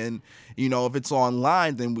online, and if it's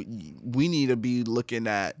online, then we need to be looking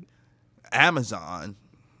at Amazon.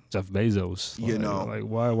 Jeff Bezos, like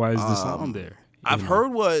why is this on there? I've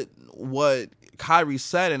heard what Kyrie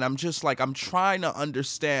said, and I'm just like, I'm trying to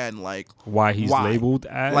understand like why he's labeled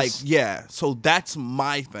as, like, so that's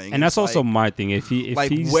my thing, and that's also my thing. If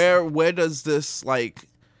he's where does this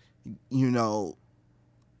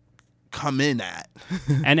come in at?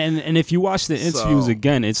 and if you watch the interviews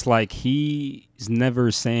again, it's like he is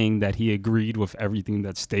never saying that he agreed with everything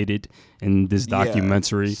that's stated in this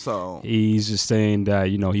documentary. So he's just saying that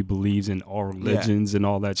he believes in all religions and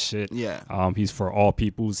all that shit. He's for all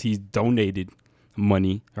peoples. He's donated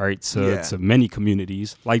money, right, to many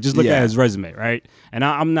communities. Like, just look at his resume, right? And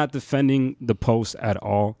I'm not defending the post at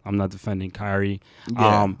all. I'm not defending Kyrie.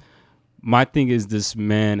 My thing is, this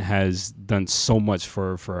man has done so much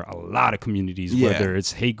for a lot of communities, whether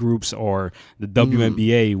it's hate groups or the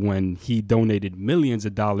WNBA, when he donated millions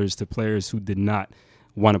of dollars to players who did not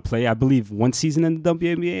want to play. I believe one season in the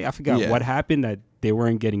WNBA, I forgot what happened, that they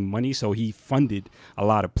weren't getting money, so he funded a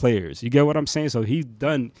lot of players. You get what I'm saying? So he's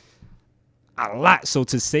done a lot. So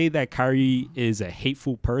to say that Kyrie is a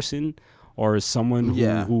hateful person or someone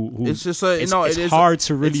who it's just it's hard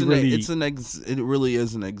to really it really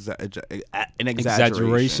is an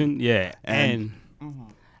exaggeration. And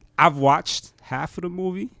I've watched half of the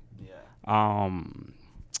movie. I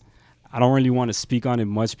don't really want to speak on it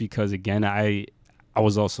much because, again, I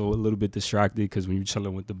was also a little bit distracted because when you're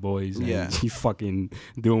chilling with the boys and you fucking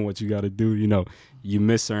doing what you got to do, you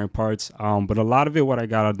miss certain parts. But a lot of it, what I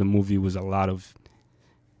got out of the movie was a lot of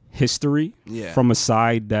history from a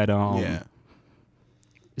side that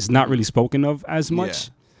is not really spoken of as much.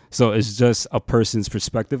 So it's just a person's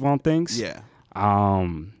perspective on things.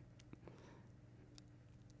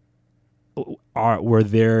 Were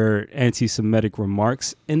there anti-Semitic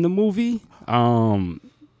remarks in the movie? I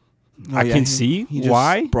can see he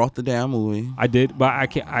why. Just brought the damn movie. I did, but I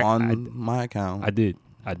can't. On my account. I did.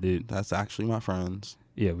 That's actually my friend's.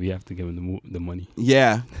 Yeah, we have to give him the money.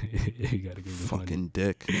 Yeah, you gotta give him the fucking money.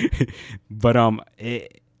 Dick. But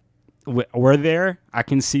we're there. I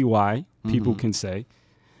can see why people can say,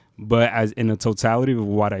 but as in the totality of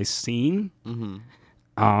what I've seen,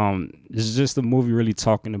 This is just a movie really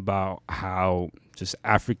talking about how just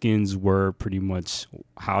Africans were pretty much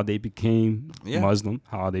how they became Muslim,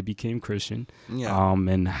 how they became Christian,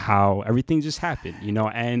 and how everything just happened, you know.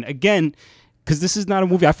 And again, because this is not a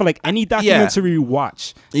movie, I feel like any documentary you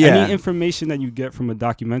watch, any information that you get from a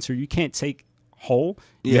documentary, you can't take whole.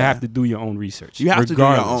 You have to do your own research. You have to do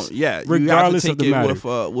your own. Yeah, regardless you have to take of the it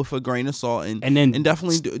matter. with a grain of salt, and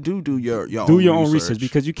definitely do your own research,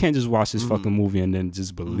 because you can't just watch this fucking movie and then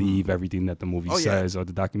just believe everything that the movie says or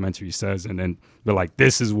the documentary says, and then be like,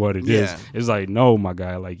 this is what it is. It's like, no, my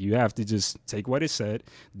guy. Like, you have to just take what it said,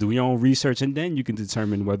 do your own research, and then you can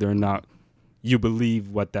determine whether or not you believe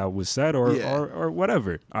what that was said or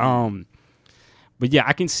whatever. But yeah,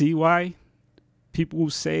 I can see why people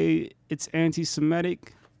say it's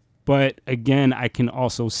anti-Semitic, but again, I can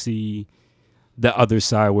also see the other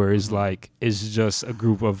side where it's like it's just a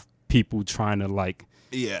group of people trying to like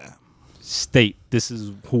state this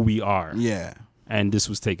is who we are, and this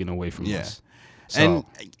was taken away from us. So,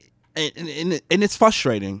 and it's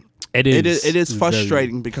frustrating. It is. It is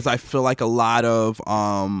frustrating because I feel like a lot of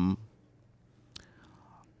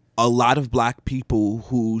black people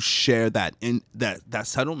who share that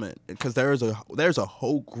settlement, because there's a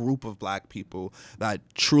whole group of black people that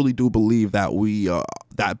truly do believe that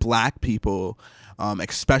that black people,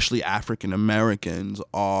 especially African Americans,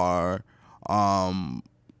 are I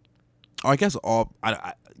guess all.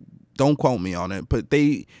 I don't quote me on it, but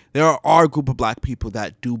there are a group of black people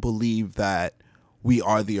that do believe that we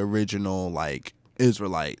are the original like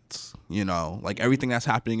Israelites, you know, like everything that's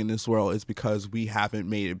happening in this world is because we haven't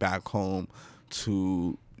made it back home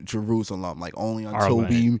to Jerusalem. Like only until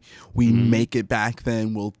we make it back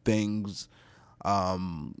then will things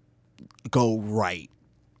go right.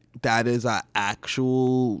 That is an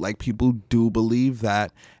actual, like, people do believe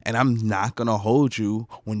that, and I'm not gonna hold you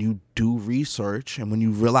when you do research and when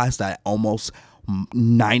you realize that almost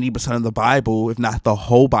 90% of the Bible, if not the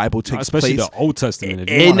whole Bible, takes especially place the Old Testament. If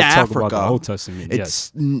you in want to Africa. talk about the Old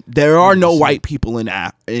Testament, There are no white people in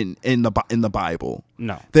the Bible.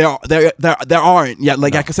 No, there aren't. Yeah,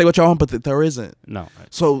 like I can say what you want, but there isn't. No.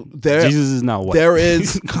 So Jesus is not white. There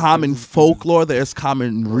is common folklore. There's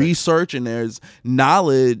common research, and there's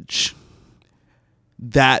knowledge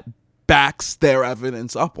that backs their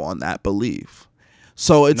evidence up on that belief.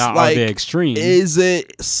 So it's now, like, are they extreme? Is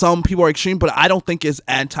it, some people are extreme, but I don't think it's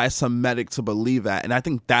anti-Semitic to believe that. And I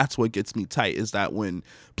think that's what gets me tight, is that when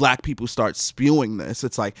black people start spewing this,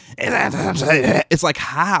 it's like, it's like,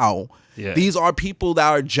 how? Yeah. These are people that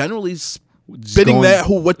are generally spitting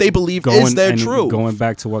what they believe is their truth. Going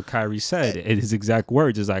back to what Kyrie said, his exact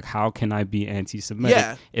words is like, how can I be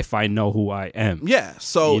anti-Semitic if I know who I am? Yeah,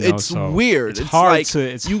 so it's weird. It's hard like,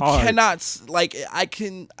 it's you hard. cannot, like, I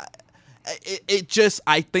think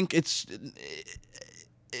it's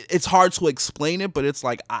hard to explain it, but it's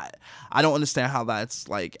like I don't understand how that's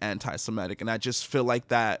like anti-Semitic, and I just feel like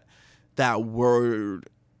that word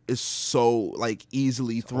is so like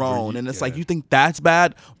easily thrown, and it's like, you think that's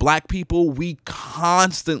bad? Black people, we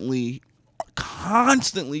constantly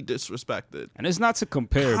disrespected, and it's not to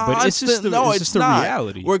compare, but it's just the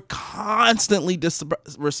reality. We're constantly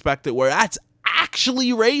disrespected, where that's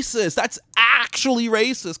actually racist. That's actually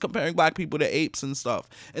racist, comparing black people to apes and stuff.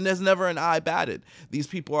 And there's never an eye batted. These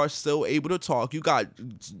people are still able to talk. You got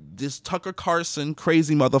this Tucker Carlson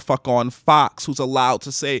crazy motherfucker on Fox who's allowed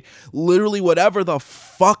to say literally whatever the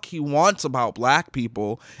fuck he wants about black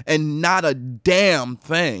people and not a damn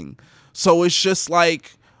thing. So it's just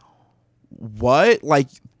like, what? Like,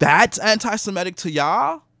 that's anti-Semitic to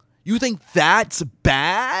y'all? You think that's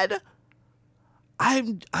bad?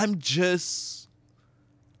 I'm just...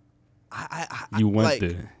 You went like,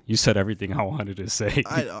 there. You said everything I wanted to say.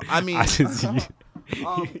 I mean,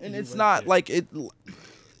 and it's not like it.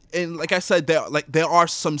 And like I said, there are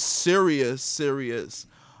some serious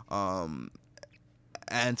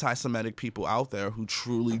anti-Semitic people out there who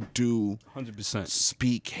truly do 100%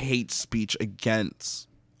 speak hate speech against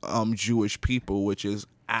Jewish people, which is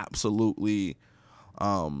absolutely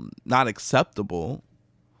not acceptable.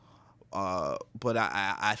 But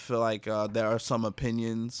I feel like there are some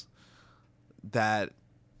opinions that,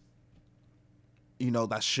 you know,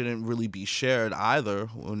 that shouldn't really be shared either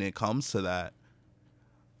when it comes to that.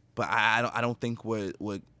 But I don't think what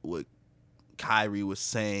Kyrie was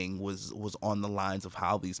saying was on the lines of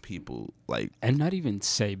how these people like, and not even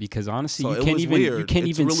say, because honestly, so you can't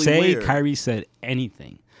even really say weird. Kyrie said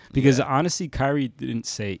anything, because honestly, Kyrie didn't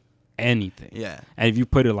say anything. Yeah. And if you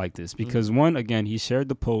put it like this, because one, again, he shared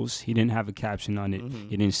the post, he didn't have a caption on it,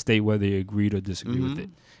 he didn't state whether he agreed or disagreed with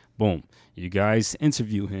it. Boom. You guys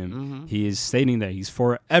interview him. He is stating that he's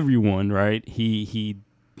for everyone, right? He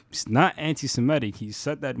It's not anti-Semitic. He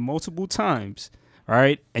said that multiple times. All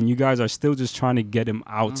right, and you guys are still just trying to get him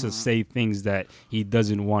out to say things that he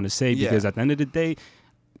doesn't want to say because at the end of the day,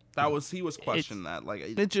 he was questioning that. Like,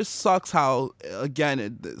 it just sucks how,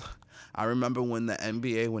 again, I remember when the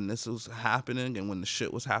NBA, when this was happening and when the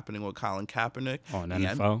shit was happening with Colin Kaepernick. Oh, in the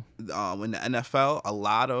NFL? In the NFL, a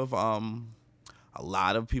lot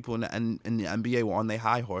of people in the NBA were on their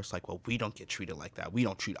high horse, like, well, we don't get treated like that. We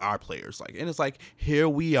don't treat our players like, and it's like, here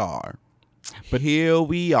we are.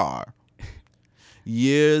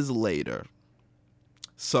 Years later.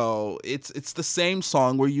 So it's the same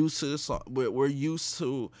song. We're used to this song. We're used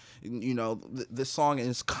to, you know, this song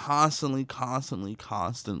is constantly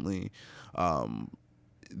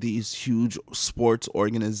these huge sports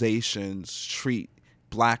organizations treat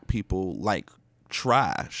black people like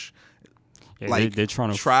trash. Yeah, like they're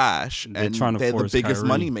trying to trash, they're and trying to they're the force biggest Kyrie.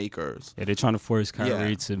 money makers. Yeah, they're trying to force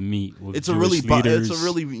Kyrie to meet with It's Jewish leaders, it's a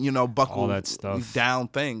really you know buckle all that stuff down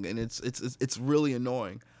thing, and it's really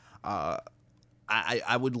annoying.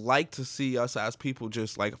 I would like to see us as people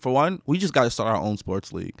just like, for one, we just got to start our own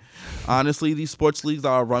sports league. Honestly, these sports leagues that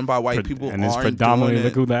are run by white people and it's aren't predominantly doing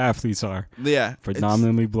look it. who the athletes are. Yeah,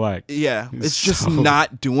 Predominantly black. Yeah, it's just So-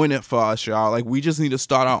 not doing it for us, y'all. Like, we just need to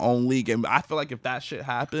start our own league, and I feel like if that shit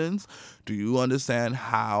happens, do you understand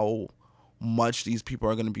how much these people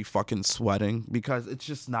are going to be fucking sweating? Because it's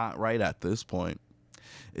just not right at this point.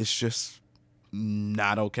 It's just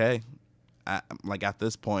not okay. At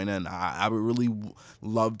this point, and I would really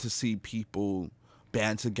love to see people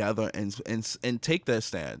band together and take their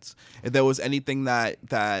stance. If there was anything that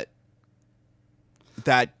The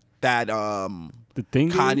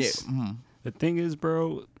thing Kanye, is, the thing is,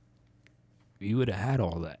 bro, you would have had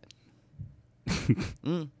all that.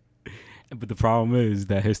 But the problem is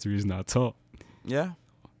that history is not taught yeah,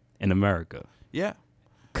 in America. yeah,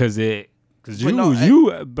 Because you, no,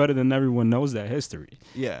 you better than everyone knows that history.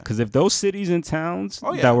 yeah, Because if those cities and towns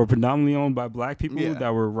yeah. that were predominantly owned by black people Yeah.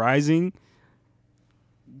 that were rising,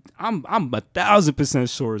 I'm 1,000%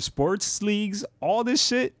 sure sports leagues, all this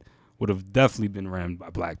shit would have definitely been ran by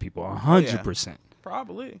black people. 100%.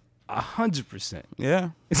 probably, 100%.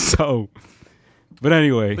 yeah. So, but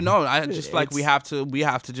anyway. But no, I just feel like we have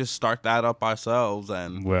to just start that up ourselves,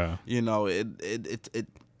 and Well, you know,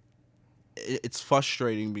 it's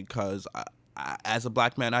frustrating because I, as a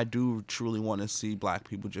black man, I do truly want to see black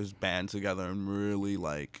people just band together and really,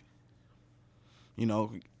 like, you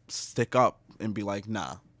know, stick up and be like,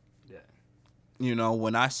 nah. Yeah. You know,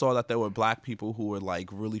 when I saw that there were black people who were like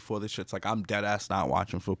really for this shit, it's like, I'm dead ass not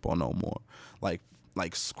watching football no more. Like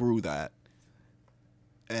screw that.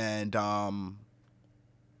 And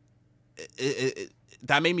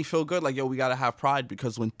that made me feel good. Like, yo, we gotta have pride,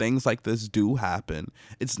 because when things like this do happen,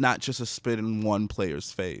 it's not just a spit in one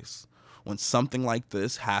player's face. When something like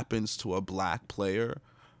this happens to a black player,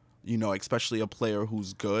 you know, especially a player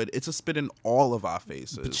who's good, it's a spit in all of our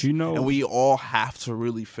faces. But you know, and we all have to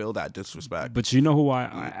really feel that disrespect. But you know who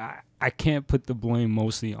I can't put the blame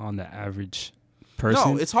mostly on the average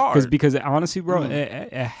person. No, it's hard. Because honestly, bro,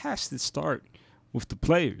 it has to start with the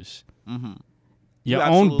players. Mm-hmm. Your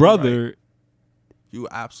own brother. Right. You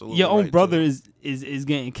absolutely. Your own right, brother too. is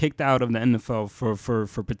getting kicked out of the NFL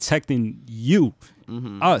for protecting you,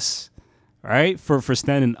 us, right? For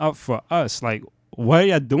standing up for us. Like, what are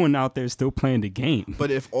y'all doing out there still playing the game? But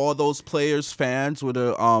if all those players, fans would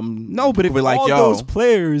have No, but if like, all yo, those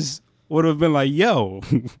players would have been like, yo,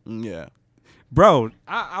 yeah, bro,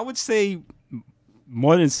 I would say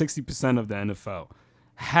more than 60% of the NFL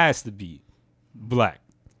has to be black,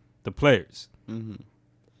 the players.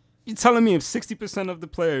 You telling me if 60% of the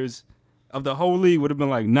players of the whole league would have been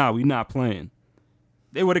like, nah, we not playing,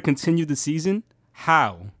 they would have continued the season?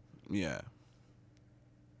 How? yeah,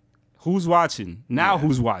 Who's watching? Now Yeah.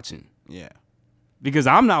 who's watching? yeah, Because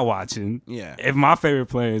I'm not watching yeah, if my favorite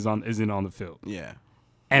player isn't on the field. yeah,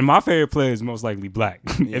 And my favorite player is most likely black,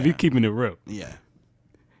 Yeah. if you're keeping it real. yeah,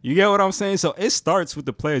 You get what I'm saying? So it starts with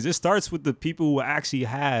the players. It starts with the people who actually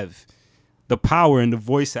have the power and the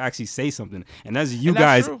voice to actually say something. And that's you And that's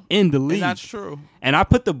guys true. in the league. And that's true. And I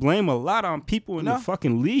put the blame a lot on people in No. the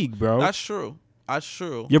fucking league, bro. That's true. That's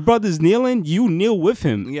true. Your brother's kneeling, you kneel with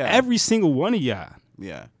him. Yeah. Every single one of y'all.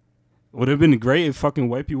 Yeah. Would have been great if fucking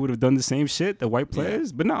white people would have done the same shit, the white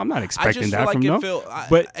players. But no, I'm not I expecting just that feel like from them. but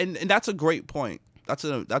But and that's a great point. That's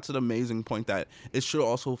an amazing point, that it should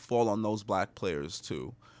also fall on those black players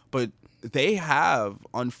too. But they have,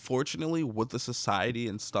 unfortunately, with the society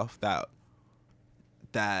and stuff that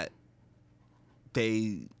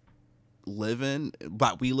they live in,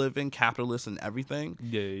 capitalist and everything,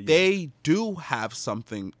 Yeah. they do have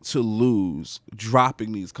something to lose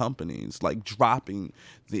dropping these companies, like dropping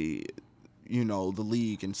the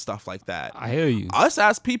league and stuff like that. I hear you. Us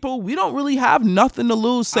as people, we don't really have nothing to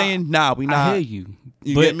lose saying, nah, we not. I hear you.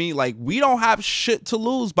 You get me? Like, we don't have shit to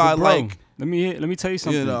lose by, bro, like... Let me tell you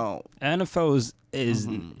something. NFL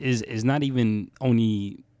is not even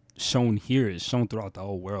only shown here; it's shown throughout the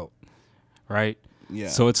whole world, right? Yeah.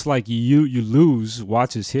 So it's like you lose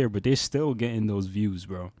watches here, but they're still getting those views,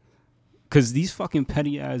 bro. Cause these fucking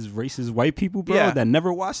petty ass racist white people, bro, that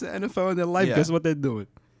never watched the NFL in their life, guess what they're doing?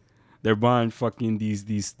 They're buying fucking these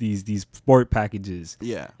sport packages,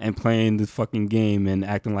 and playing the fucking game and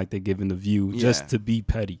acting like they're giving the view just to be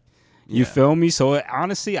petty. You feel me? So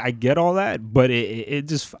honestly, I get all that, but it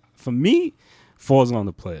just, for me, falls on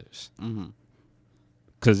the players.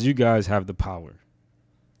 Because you guys have the power.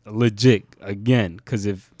 Legit, again. Because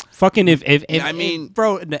if bro, in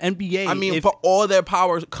the NBA, but all their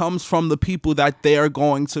power comes from the people that they are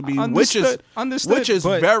going to be, which is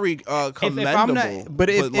very commendable. But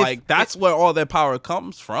that's where all their power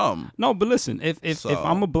comes from. No, but listen, if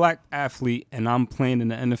I'm a black athlete and I'm playing in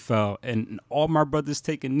the NFL and all my brothers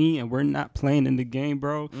take a knee and we're not playing in the game,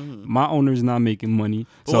 bro, my owner's not making money,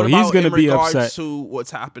 so he's gonna be upset. To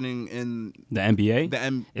what's happening in the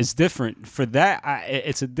NBA, it's different. For that,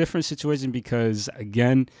 it's a different situation because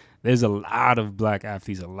again, there's a lot of black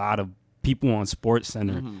athletes, a lot of people on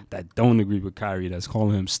SportsCenter that don't agree with Kyrie, that's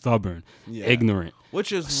calling him stubborn, ignorant,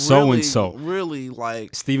 which is so really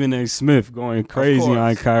like Stephen A. Smith going crazy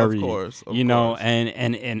on Kyrie, of course.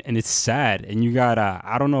 And it's sad. And you got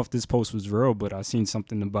I don't know if this post was real, but I seen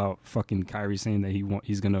something about fucking Kyrie saying that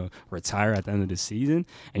he's gonna retire at the end of the season,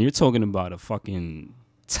 and you're talking about a fucking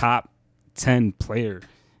top 10 player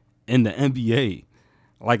in the NBA.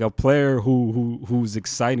 Like a player who's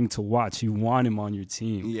exciting to watch. You want him on your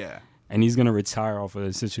team. Yeah. And he's gonna retire off of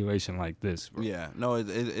a situation like this, bro. Yeah. No,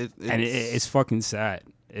 it's fucking sad.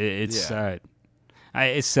 It's sad.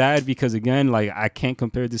 It's sad because again, like I can't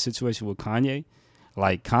compare this situation with Kanye.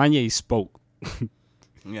 Like Kanye spoke.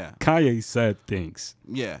 Yeah. Kanye said things.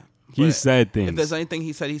 Yeah. He said things. If there's anything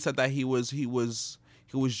he said that he was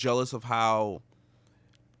jealous of how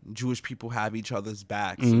Jewish people have each other's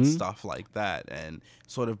backs and stuff like that, and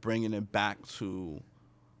sort of bringing it back to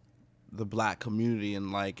the black community,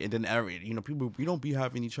 and like, and then people, we don't be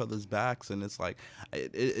having each other's backs, and it's like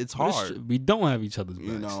it's hard. We don't have each other's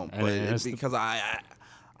backs, but because I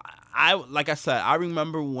like I said, I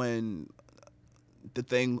remember when the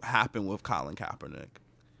thing happened with Colin Kaepernick.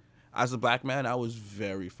 As a black man, I was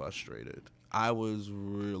very frustrated. I was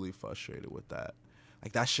really frustrated with that.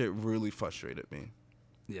 Like, that shit really frustrated me.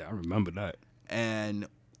 Yeah, I remember that. And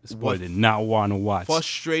this boy did not want to watch.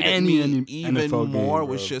 Frustrated me even NFL more game,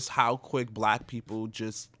 was just how quick black people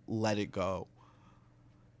just let it go.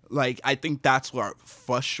 Like, I think that's what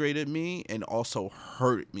frustrated me and also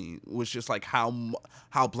hurt me, was just like how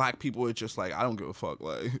black people were just like, I don't give a fuck,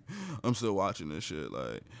 like, I'm still watching this shit,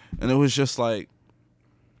 like, and it was just like,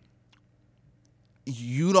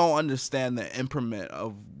 you don't understand the imprint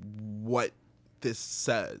of what this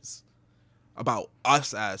says about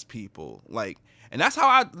us as people, like, and that's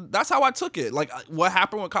how I took it. Like, what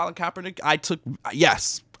happened with Colin Kaepernick, I took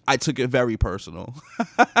it very personal.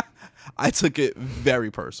 I took it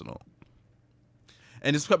very personal,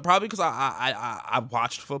 and it's probably because I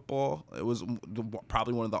watched football. It was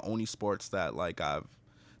probably one of the only sports that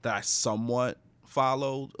I somewhat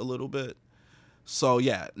followed a little bit. So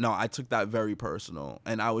yeah, no, I took that very personal,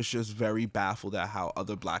 and I was just very baffled at how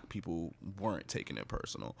other black people weren't taking it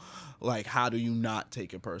personal. Like, how do you not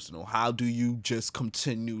take it personal? How do you just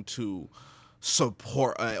continue to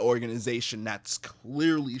support an organization that's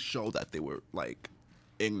clearly showed that they were like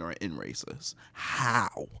ignorant and racist?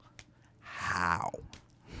 How?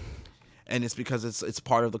 And it's because it's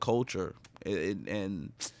part of the culture.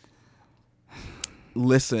 And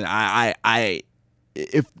listen,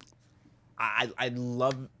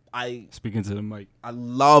 speaking to the mic, I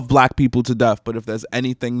love black people to death, but if there's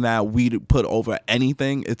anything that we put over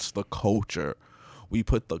anything, it's the culture. We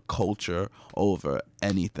put the culture over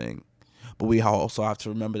anything. But we also have to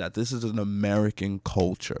remember that this is an American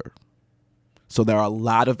culture. So there are a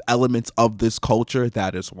lot of elements of this culture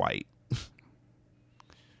that is white.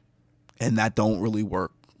 And that don't really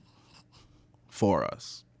work for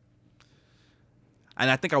us.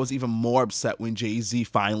 And I think I was even more upset when Jay-Z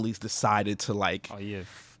finally decided to join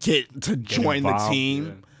the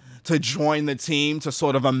team, to join the team, to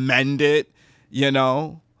sort of amend it, you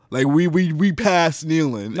know, Like we passed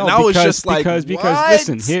kneeling, No, and I was just like, because what?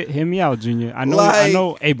 listen, hear me out, Junior. I know,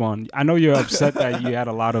 Like- Avon. I know you're upset that you had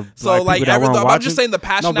a lot of So black like, people that weren't I'm watching. just saying the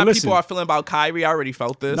passion No, but that listen. people are feeling about Kyrie. I already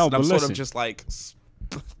felt this. No, and I'm but sort listen. of just like,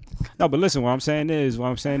 No, but listen, what I'm saying is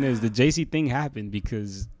the JC thing happened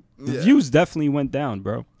because the Yeah. views definitely went down,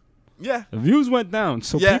 bro. yeah, The views went down,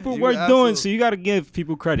 so Yeah, people you weren't absolutely- doing. So you got to give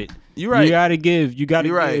people credit. You're right. You got to give. you're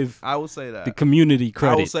right. Give I will say that. the community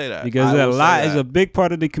credit. say that. because I a will say lot that. is a big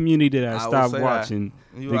part of the community that I will stopped say that. watching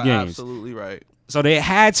You the are games. absolutely right. So they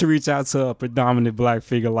had to reach out to a predominant black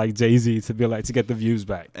figure like Jay-Z to be like to get the views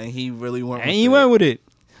back, And he really went. and with he it. went with it.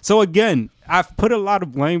 So again, I've put a lot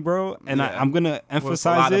of blame, bro, and Yeah. I'm gonna With a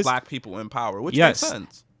emphasize lot of this. black people in power, which Yes. makes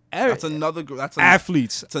sense. Every- That's another. That's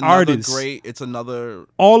athletes, It's another artists, great. It's another.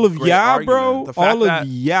 all of great y'all, argument. bro. The fact All that- of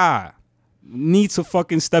y'all need to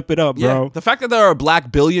fucking step it up, bro. Yeah, the fact that there are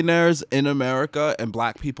black billionaires in America and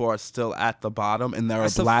black people are still at the bottom, and there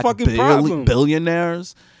That's are a black fucking problem.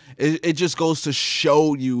 billionaires, it just goes to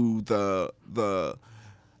show you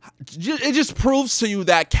it just proves to you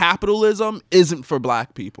that capitalism isn't for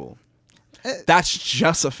black people. That's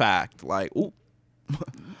just a fact. Like, ooh.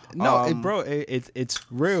 No, it's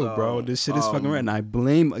real, bro. This shit is fucking real. And I'm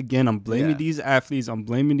blaming Yeah. these athletes. I'm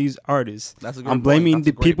blaming these artists. That's a great I'm point. blaming That's a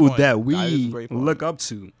the great people point. that That is a we great point. look up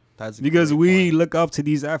to. That's a Because great we point. look up to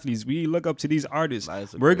these athletes. We look up to these artists. That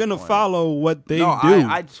is a We're great gonna point. follow what they No, do.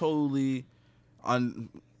 I totally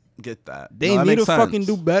get that. They No, that need to makes fucking sense.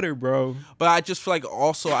 do better, bro. But I just feel like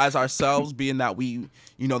also as ourselves, being that we,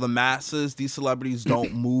 the masses, these celebrities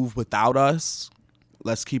don't move without us.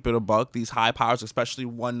 Let's keep it a buck. These high powers, especially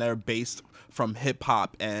when they're based from hip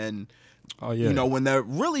hop and, Oh yeah. when they're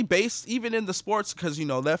really based even in the sports, because,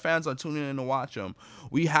 their fans are tuning in to watch them.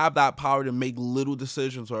 We have that power to make little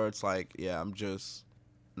decisions where it's like, yeah, I'm just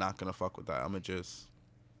not going to fuck with that. I'm going to just...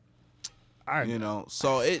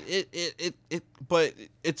 So but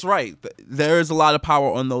it's right. There is a lot of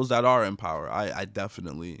power on those that are in power. I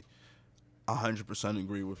definitely 100%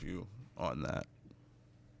 agree with you on that.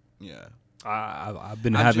 Yeah. I've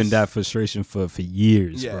been having that frustration for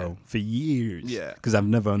years, Yeah. bro. For years. Yeah. Because I've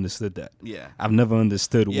never understood that. Yeah. I've never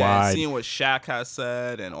understood Yeah, why. seeing what Shaq has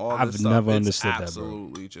said and all I've this stuff, never it's understood that, bro.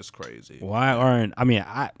 absolutely just crazy. Why aren't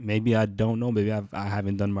maybe I don't know, maybe I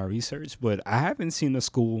haven't done my research, but I haven't seen a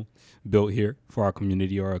school built here for our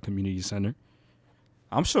community or a community center.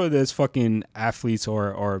 I'm sure there's fucking athletes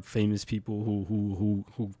or famous people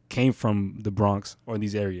who came from the Bronx or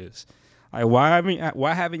these areas. Like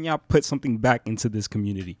why haven't y'all put something back into this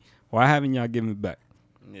community? Why haven't y'all given it back?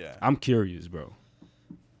 Yeah. I'm curious, bro.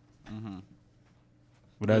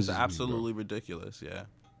 But It's that's just me, bro. absolutely ridiculous, yeah.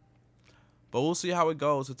 But we'll see how it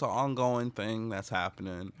goes. It's an ongoing thing that's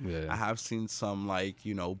happening. Yeah. I have seen some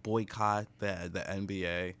boycott the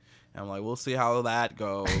NBA. And I'm like, we'll see how that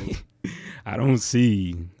goes. I don't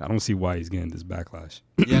see why he's getting this backlash.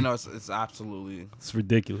 Yeah, no, it's absolutely It's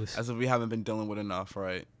ridiculous. as if we haven't been dealing with enough,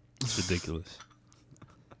 right? It's ridiculous.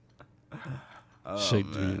 Oh, Shit,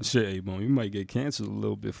 man. A-Bone, you might get canceled a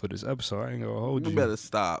little bit for this episode. I ain't gonna hold You you. better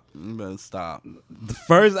stop. The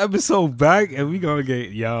first episode back, and we gonna get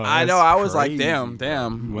I know. I was like, crazy, damn. bro.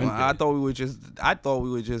 We went I there. thought we were just I thought we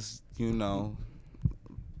were just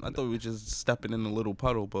stepping in a little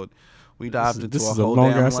puddle, but we dived into This a is a whole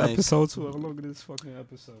long damn ass length. episode too. How long is this fucking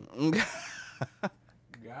episode?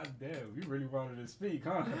 God damn, we really wanted to speak,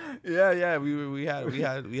 huh? Yeah. We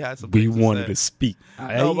had some. We things wanted to say. speak.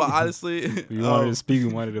 No, but honestly, we wanted to speak.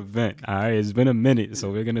 We wanted to vent. All right, it's been a minute, so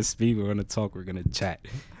we're gonna speak. We're gonna talk. We're gonna chat.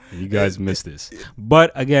 And you guys missed this,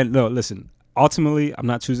 but again, no. Listen. Ultimately, I'm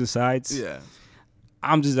not choosing sides. yeah.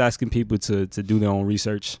 I'm just asking people to do their own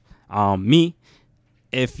research. Me,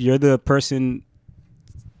 if you're the person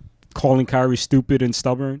calling Kyrie stupid and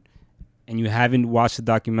stubborn, and you haven't watched the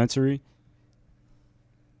documentary,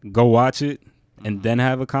 go watch it and then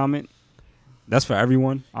have a comment. That's for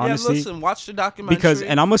everyone, honestly. Yeah, listen, watch the documentary. Because,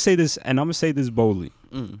 and I'm gonna say this boldly.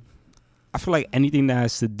 I feel like anything that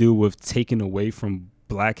has to do with taking away from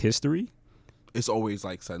Black history, it's always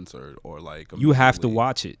like censored or like you have to immediately-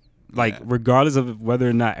 watch it. Like, Yeah. regardless of whether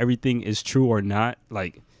or not everything is true or not,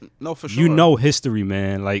 like, No, for sure. you know history,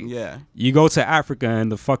 man. Like, Yeah. you go to Africa and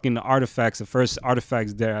the fucking artifacts, the first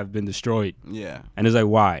artifacts there have been destroyed. Yeah. And it's like,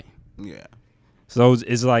 why? Yeah. So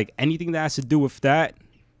it's like anything that has to do with that,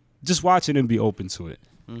 just watch it and be open to it.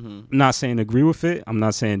 I'm not saying agree with it. I'm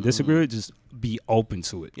not saying disagree with it. Just be open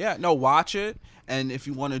to it. Yeah, no, watch it. And if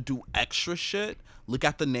you want to do extra shit, look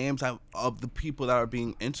at the names of the people that are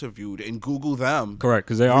being interviewed and Google them. Correct,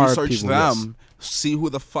 because they are Research people. them. See who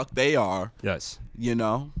the fuck they are. Yes.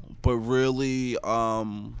 But really,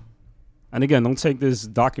 And again, don't take this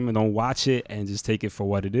document, don't watch it, and just take it for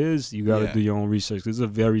what it is. You got to do your own research. This is a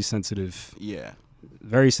very sensitive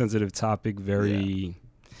topic.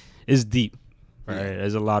 It's deep. Right,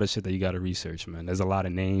 there's a lot of shit that you got to research, man. There's a lot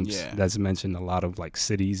of names that's mentioned, a lot of like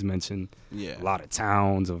cities mentioned, a lot of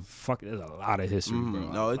towns there's a lot of history,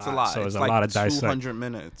 bro. No, it's a lot. So it's a like lot of dissect. 200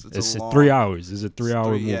 minutes. It's 3 hours. It's a 3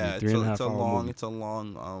 hour movie. Yeah, three and a half hour movie. It's a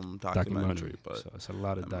long documentary, but so it's a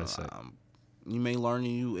lot of dissect. You may learn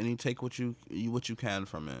and you take what you can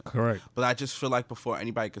from it. Correct. But I just feel like before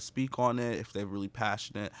anybody could speak on it, if they're really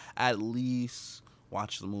passionate, at least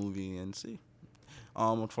watch the movie and see.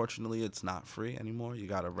 Unfortunately, it's not free anymore. You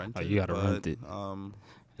gotta rent it. You gotta rent it. And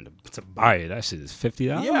to buy it, that shit is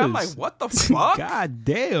 $50. Yeah, I'm like, what the fuck? God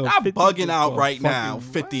damn! I'm bugging out right now.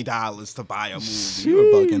 $50 to buy a movie. You're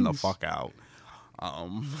bugging the fuck out.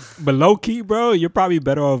 But low key, bro, you're probably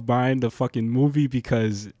better off buying the fucking movie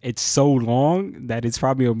because it's so long that it's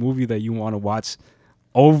probably a movie that you want to watch.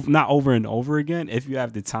 Not over and over again if you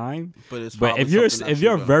have the time. But if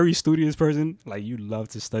you're a very studious person, like you love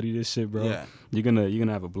to study this shit, bro, you're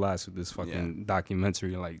gonna have a blast with this fucking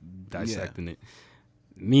documentary, like dissecting it.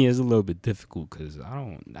 Me, it's a little bit difficult because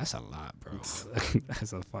that's a lot, bro.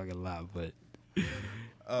 That's a fucking lot, but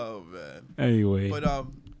oh man. Anyway, but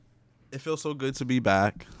it feels so good to be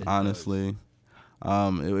back. Honestly,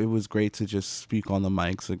 it was great to just speak on the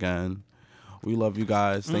mics again. We love you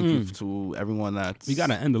guys. Thank you to everyone that's... We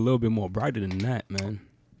got to end a little bit more brighter than that, man.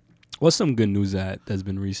 What's some good news that's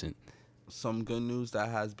been recent? Some good news that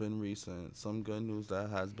has been recent.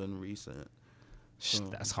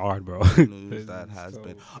 That's hard, bro. News that has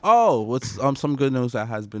been... Oh, what's some good news that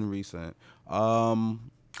has been recent?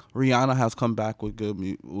 Rihanna has come back with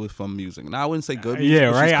with music. Now I wouldn't say good music. Yeah,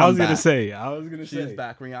 right. I was gonna say. She's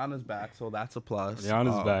back. Rihanna's back, so that's a plus.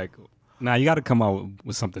 Rihanna's back. Now you got to come out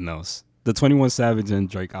with something else. The 21 Savage and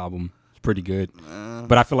Drake album is pretty good,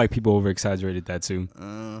 but I feel like people over exaggerated that too.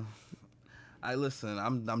 I'm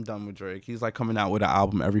done with Drake. He's like coming out with an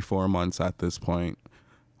album every 4 months at this point.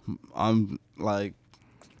 I'm like,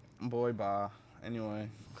 boy, bye. Anyway.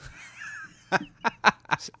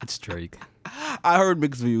 It's Drake. I heard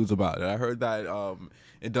mixed views about it. I heard that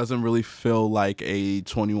it doesn't really feel like a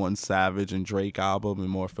 21 Savage and Drake album. It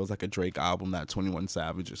more feels like a Drake album that 21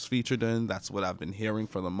 Savage is featured in. That's what I've been hearing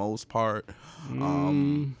for the most part.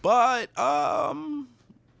 But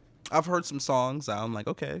I've heard some songs. I'm like,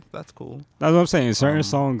 okay, that's cool. That's what I'm saying. Certain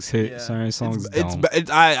songs hit. Certain songs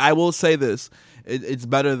don't. I will say this. It's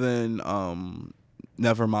better than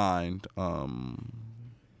Nevermind.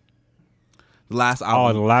 The last album.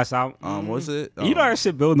 Oh, the last album? Was it? You know that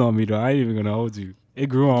shit building on me, though. I ain't even going to hold you. It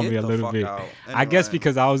grew on me a little bit. Anyway. I guess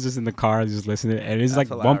because I was just in the car just listening, and it's like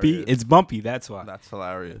hilarious. bumpy. It's bumpy, that's why. That's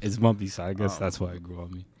hilarious. It's bumpy, so I guess that's why it grew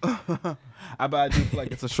on me. But I do feel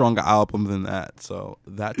like it's a stronger album than that, so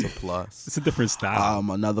that's a plus. It's a different style.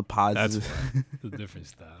 Another positive. It's a different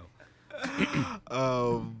style.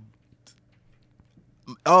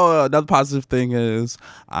 Another positive thing is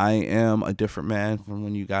I am a different man from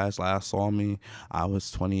when you guys last saw me. I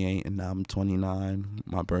was 28 and now I'm 29.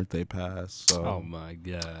 My birthday passed. So, oh my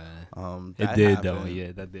god! It did happened. though.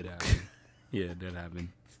 Yeah, that did happen. Yeah, that happened.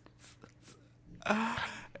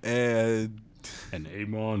 And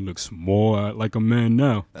Amon looks more like a man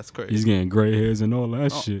now. That's crazy. He's getting gray hairs and all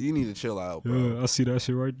that shit. You need to chill out, bro. Yeah, I see that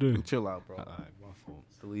shit right there. Chill out, bro. All right, my fault.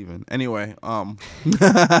 Still leaving. Anyway,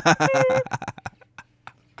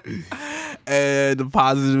 and the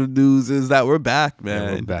positive news is that we're back, man.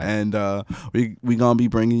 Yeah, we're back. And we gonna be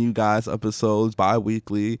bringing you guys episodes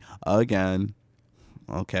bi-weekly again.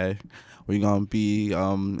 Okay, we're gonna be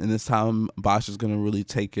and this time Bosh is gonna really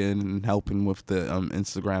take in and helping with the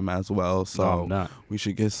Instagram as well. So we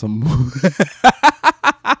should get some.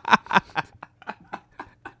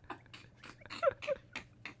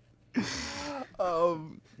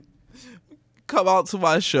 Come out to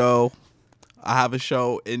my show. I have a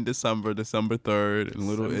show in December 3rd in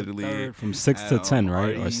Little Italy. From 6 to 10,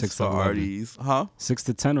 right? Or 6 to 11? Huh? 6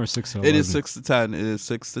 to 10 or 6 to 11? It is 6 to 10. It is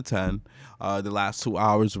 6 to 10. The last 2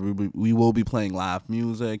 hours, we will be playing live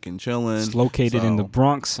music and chilling. It's located in the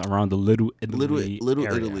Bronx around the Little Italy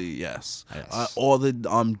area. Italy, yes. All the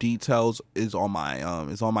details is on my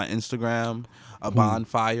Instagram. A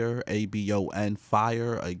bonfire, ABON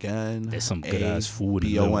fire again. There's some good ass food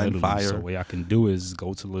in Little Italy. Fire. So what I can do is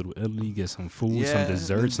go to Little Italy, get some food, some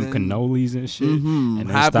desserts, some cannolis and shit, and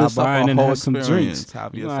then stop by and then have some drinks.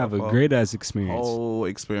 You're gonna have a great ass experience. Whole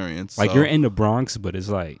experience. Like you're in the Bronx, but it's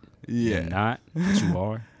like you're not, but you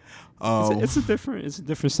are. It's a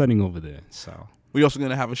different setting over there. So We're also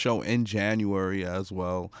going to have a show in January as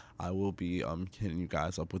well. I will be hitting you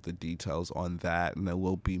guys up with the details on that, and there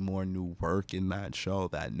will be more new work in that show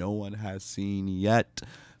that no one has seen yet.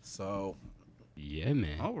 So, yeah,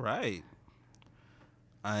 man. All right.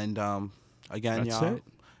 And again, That's y'all, it.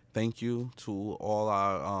 thank you to all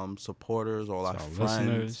our supporters, all our friends,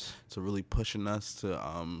 listeners, to really pushing us to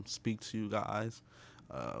speak to you guys.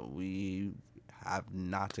 We have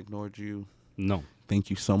not ignored you. No. Thank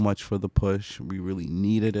you so much for the push. We really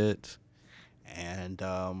needed it. And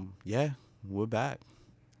yeah, we're back.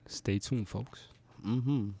 Stay tuned, folks.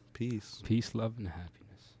 Peace. Peace, love, and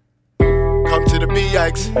happiness. Come to the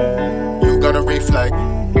BX, you gonna reflect.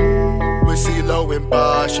 We see Low and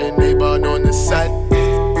Bosh and Neighbor on the set.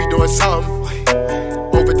 We doing something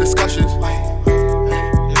over discussions.